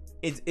better.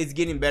 It's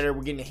getting better.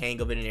 We're getting the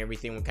hang of it and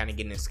everything. We're kind of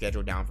getting a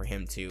schedule down for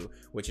him too,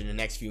 which in the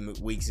next few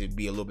weeks it'd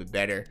be a little bit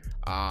better.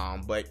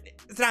 But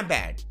it's not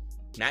bad.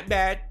 Not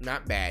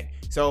bad.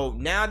 So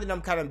now that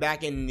I'm kind of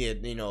back in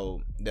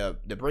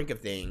the brink of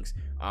things,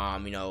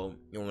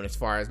 as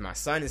far as my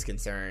son is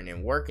concerned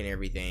and work and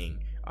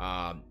everything,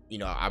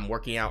 I'm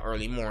working out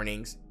early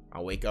mornings. I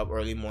wake up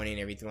early morning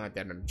and everything like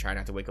that. I'm trying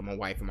not to wake up my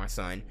wife and my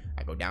son.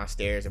 I go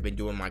downstairs. I've been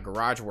doing my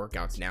garage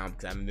workouts now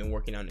because I haven't been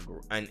working out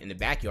in the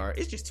backyard.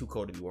 It's just too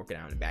cold to be working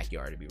out in the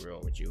backyard, to be real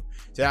with you.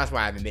 So that's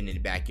why I haven't been in the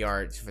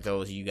backyard, for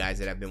those of you guys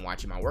that have been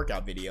watching my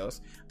workout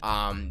videos.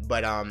 I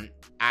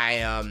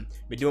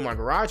been doing my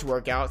garage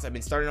workouts. I've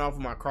been starting off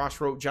with my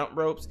crossroad jump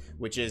ropes,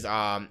 which is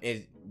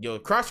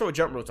crossroad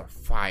jump ropes are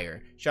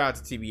fire. Shout out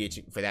to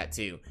TBH for that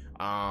too.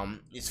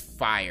 It's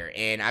fire,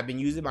 and I've been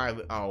using my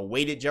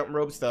weighted jump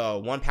ropes, the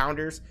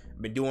 1-pounders.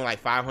 I've been doing like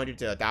 500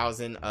 to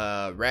 1,000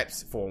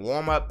 reps for a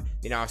warm-up.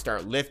 Then I'll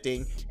start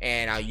lifting,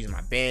 and I'll use my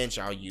bench,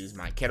 I'll use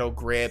my kettle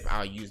grip,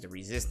 I'll use the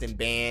resistant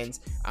bands,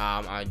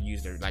 I'll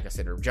use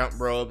the jump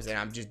ropes, and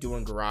I'm just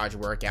doing garage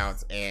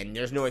workouts, and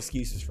there's no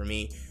excuses for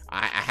me.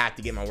 I have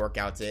to get my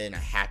workouts in. I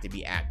have to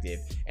be active.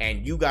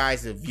 And you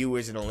guys, the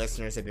viewers and the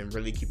listeners, have been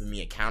really keeping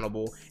me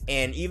accountable.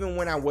 And even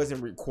when I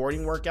wasn't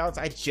recording workouts,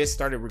 I just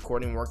started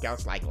recording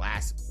workouts like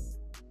last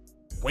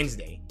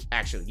Wednesday,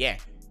 actually. Yeah.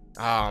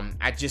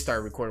 I just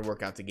started recording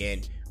workouts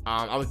again.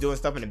 I was doing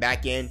stuff in the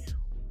back end.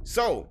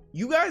 So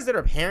you guys that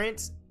are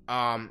parents,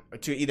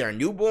 to either a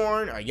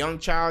newborn or a young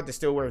child that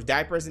still wears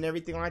diapers and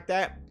everything like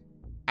that,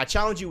 I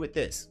challenge you with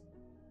this.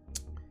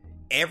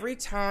 Every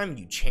time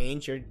you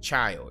change your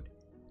child,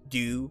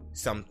 do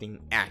something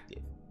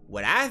active.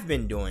 What I've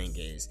been doing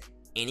is,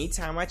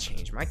 anytime I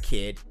change my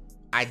kid,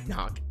 I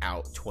knock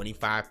out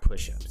 25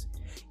 push-ups.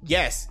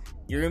 Yes,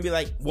 you're gonna be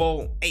like,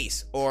 well,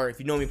 Ace, or if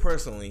you know me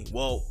personally,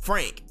 well,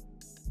 Frank,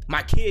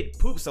 my kid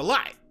poops a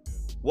lot.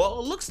 Well,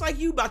 it looks like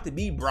you about to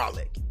be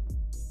brolic.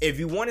 If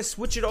you want to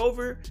switch it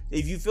over,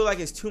 if you feel like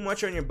it's too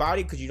much on your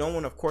body, because you don't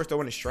want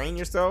to strain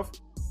yourself,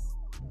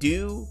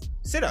 do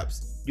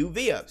sit-ups, do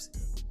V-ups.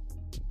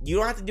 You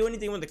don't have to do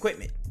anything with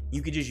equipment.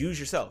 You could just use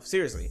yourself,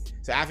 seriously.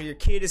 So after your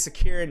kid is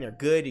secure and they're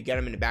good, you got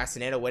them in the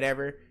bassinet or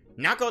whatever,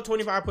 knock out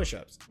 25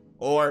 push-ups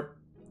or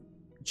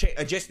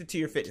adjust it to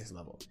your fitness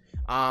level.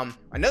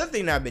 Another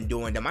thing that I've been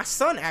doing that my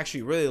son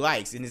actually really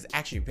likes, and is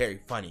actually very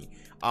funny,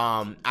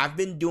 I've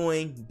been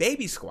doing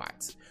baby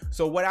squats.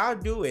 So what I'll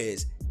do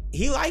is,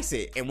 he likes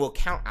it, and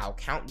I'll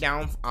count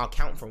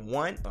from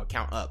 1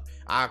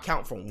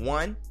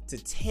 to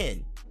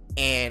 10,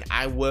 and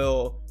I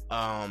will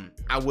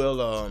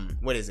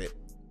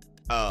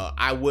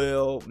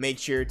make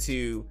sure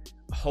to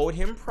hold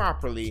him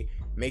properly,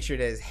 make sure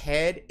that his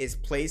head is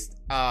placed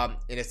and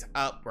it's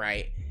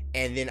upright,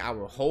 and then I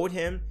will hold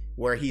him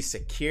where he's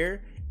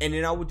secure, and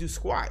then I will do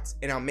squats,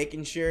 and I'm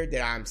making sure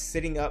that I'm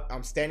standing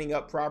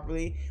up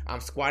properly,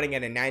 I'm squatting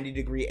at a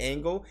 90-degree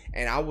angle,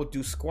 and I will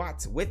do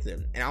squats with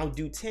him, and I'll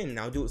do 10, and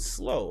I'll do it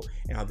slow,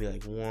 and I'll be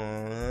like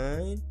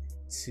 1,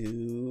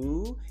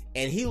 2,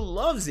 and he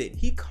loves it.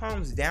 He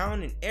calms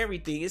down and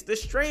everything. It's the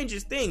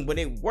strangest thing, but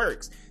it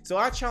works. So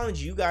I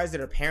challenge you guys that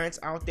are parents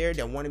out there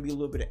that want to be a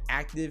little bit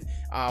active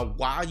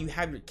while you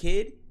have your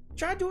kid,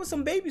 try doing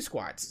some baby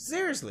squats.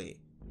 Seriously,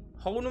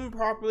 hold them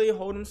properly,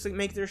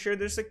 make sure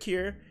they're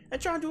secure, and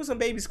try doing some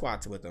baby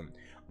squats with them.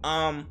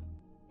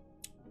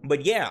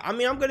 But yeah, I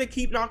mean, I'm gonna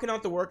keep knocking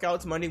out the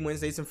workouts Monday,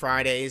 Wednesdays, and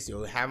Fridays.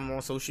 You'll have them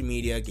on social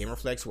media,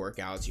 GamerFlex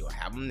workouts. You'll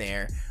have them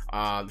there.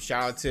 Shout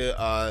out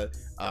to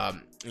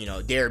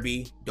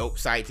Derby, dope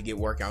site to get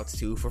workouts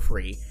too for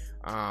free.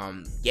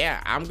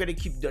 Yeah, I'm gonna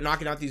keep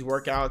knocking out these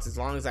workouts as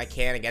long as I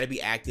can. I gotta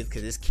be active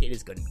because this kid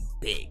is gonna be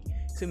big.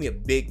 He's gonna be a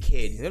big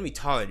kid. He's gonna be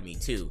taller than me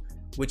too,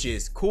 which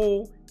is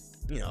cool.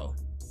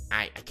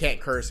 I can't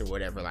curse or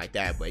whatever like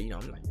that, but I'm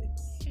like,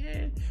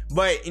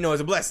 but it's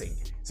a blessing.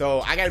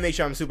 So I gotta make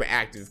sure I'm super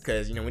active,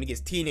 because when he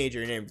gets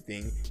teenager and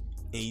everything,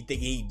 and you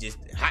think he just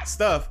hot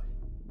stuff,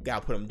 you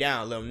gotta put him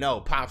down, let him know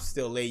pops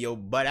still lay your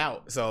butt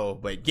out. So,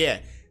 but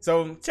yeah,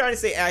 so I'm trying to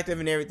stay active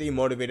and everything,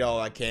 motivate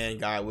all I can,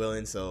 God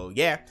willing. So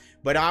yeah,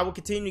 but I will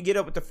continue to get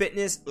up with the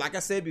fitness. Like I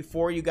said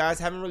before, you guys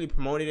haven't really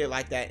promoted it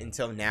like that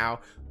until now.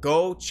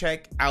 Go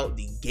check out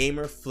the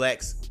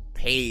GamerFlex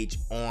page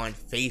on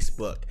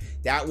Facebook.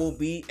 That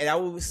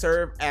will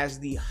serve as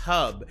the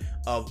hub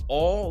of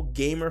all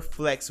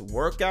GamerFlex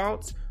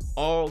workouts,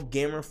 all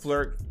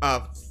GamerFlex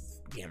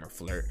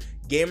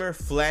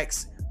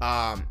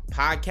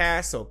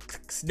podcasts, so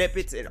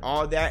snippets and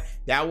all that.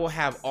 That will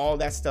have all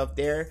that stuff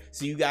there.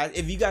 So you guys,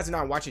 if you guys are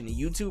not watching the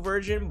YouTube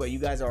version, but you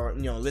guys are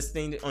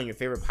listening on your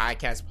favorite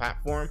podcast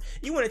platform,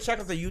 you want to check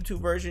out the YouTube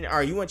version,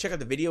 or you want to check out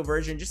the video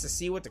version just to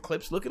see what the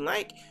clip's looking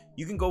like,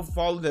 you can go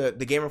follow the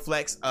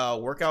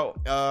GamerFlex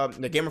workout,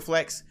 the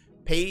GamerFlex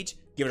page.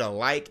 Give it a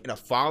like and a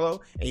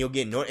follow, and you'll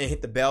get and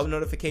hit the bell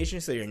notification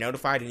so you're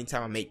notified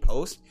anytime I make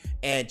posts.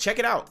 And check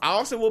it out. I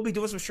also will be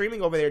doing some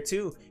streaming over there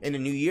too in the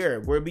new year.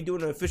 We'll be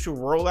doing an official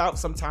rollout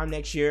sometime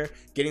next year,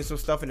 getting some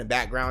stuff in the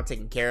background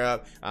taken care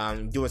of,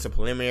 doing some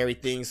preliminary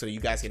things so you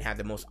guys can have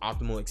the most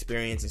optimal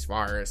experience as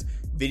far as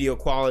video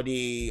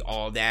quality,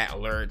 all that,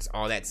 alerts,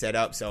 all that set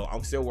up. So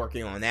I'm still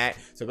working on that.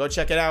 So go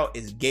check it out.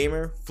 It's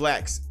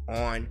GamerFlex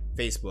on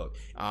Facebook.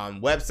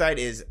 Website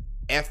is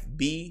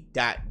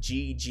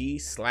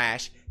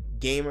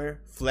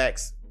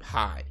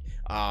fb.gg/GamerFlexPod.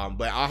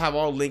 But I'll have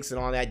all links and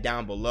all that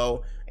down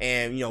below.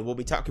 And we'll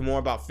be talking more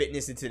about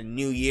fitness into the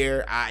new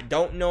year. I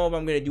don't know if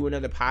I'm going to do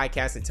another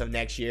podcast until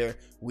next year.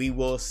 We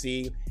will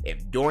see.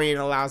 If Dorian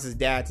allows his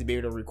dad to be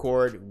able to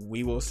record,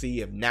 we will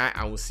see. If not,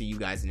 I will see you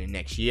guys in the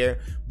next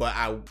year. But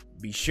I'll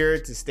be sure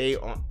to stay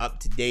up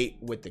to date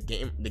with the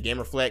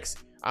GamerFlex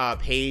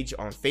page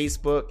on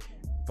Facebook.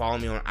 Follow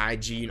me on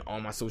IG and all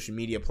my social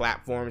media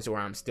platforms,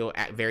 where I'm still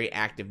very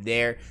active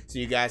there, so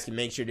you guys can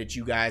make sure that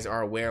you guys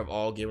are aware of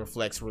all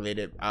GamerFlex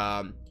related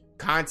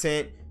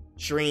content,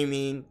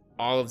 streaming,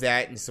 all of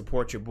that, and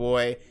support your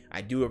boy.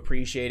 I do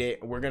appreciate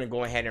it. We're gonna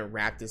go ahead and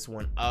wrap this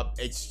one up.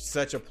 It's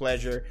such a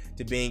pleasure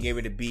to being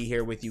able to be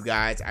here with you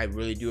guys. I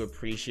really do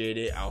appreciate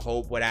it. I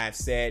hope what I've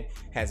said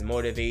has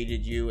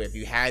motivated you. If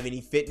you have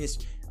any fitness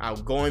I'm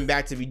going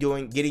back to be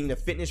getting the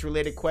fitness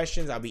related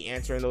questions. I'll be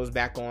answering those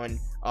back on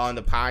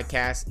the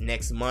podcast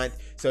next month.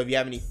 So if you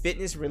have any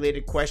fitness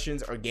related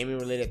questions or gaming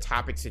related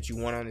topics that you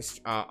want on this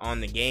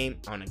on the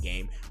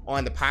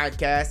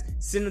podcast,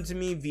 send them to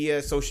me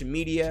via social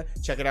media.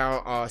 Check it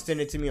out. Send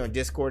it to me on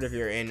Discord if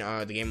you're in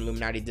the Game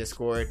Illuminati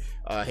Discord.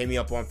 Hit me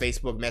up on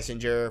Facebook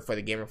Messenger for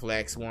the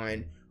GamerFlex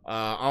one.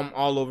 I'm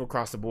all over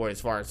across the board as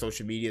far as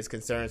social media is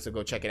concerned, so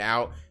go check it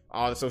out.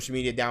 All the social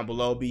media down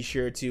below. Be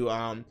sure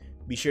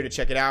to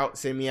check it out.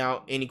 Send me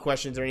out any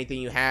questions or anything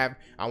you have.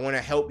 I want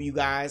to help you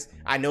guys.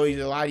 I know a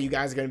lot of you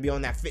guys are going to be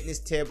on that fitness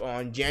tip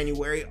on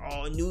January.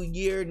 Oh, new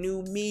year,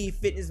 new me,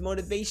 fitness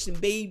motivation,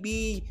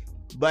 baby.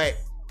 But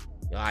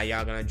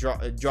y'all going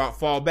to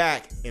fall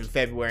back in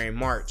February and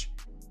March.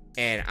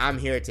 And I'm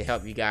here to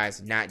help you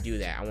guys not do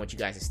that. I want you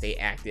guys to stay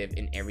active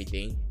in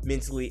everything,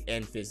 mentally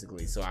and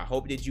physically. So I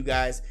hope that you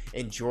guys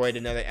enjoyed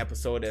another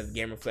episode of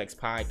GamerFlex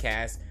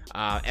Podcast,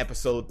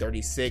 episode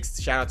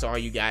 36. Shout out to all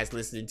you guys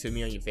listening to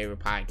me on your favorite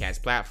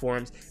podcast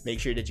platforms.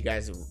 Make sure that you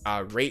guys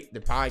rate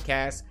the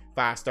podcast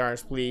 5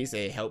 stars, please.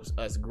 It helps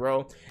us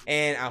grow.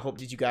 And I hope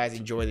that you guys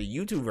enjoy the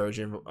YouTube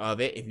version of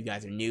it. If you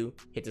guys are new,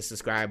 hit the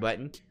subscribe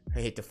button,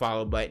 hit the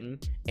follow button,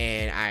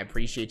 and I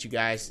appreciate you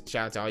guys.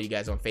 Shout out to all you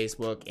guys on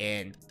Facebook.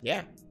 And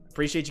yeah,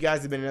 appreciate you guys.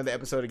 It's been another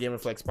episode of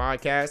GamerFlex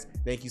Podcast.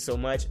 Thank you so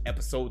much.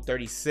 Episode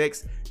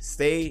 36.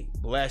 Stay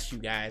blessed, you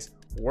guys.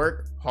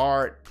 Work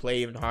hard, play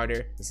even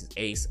harder. This is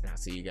Ace, and I'll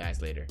see you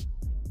guys later.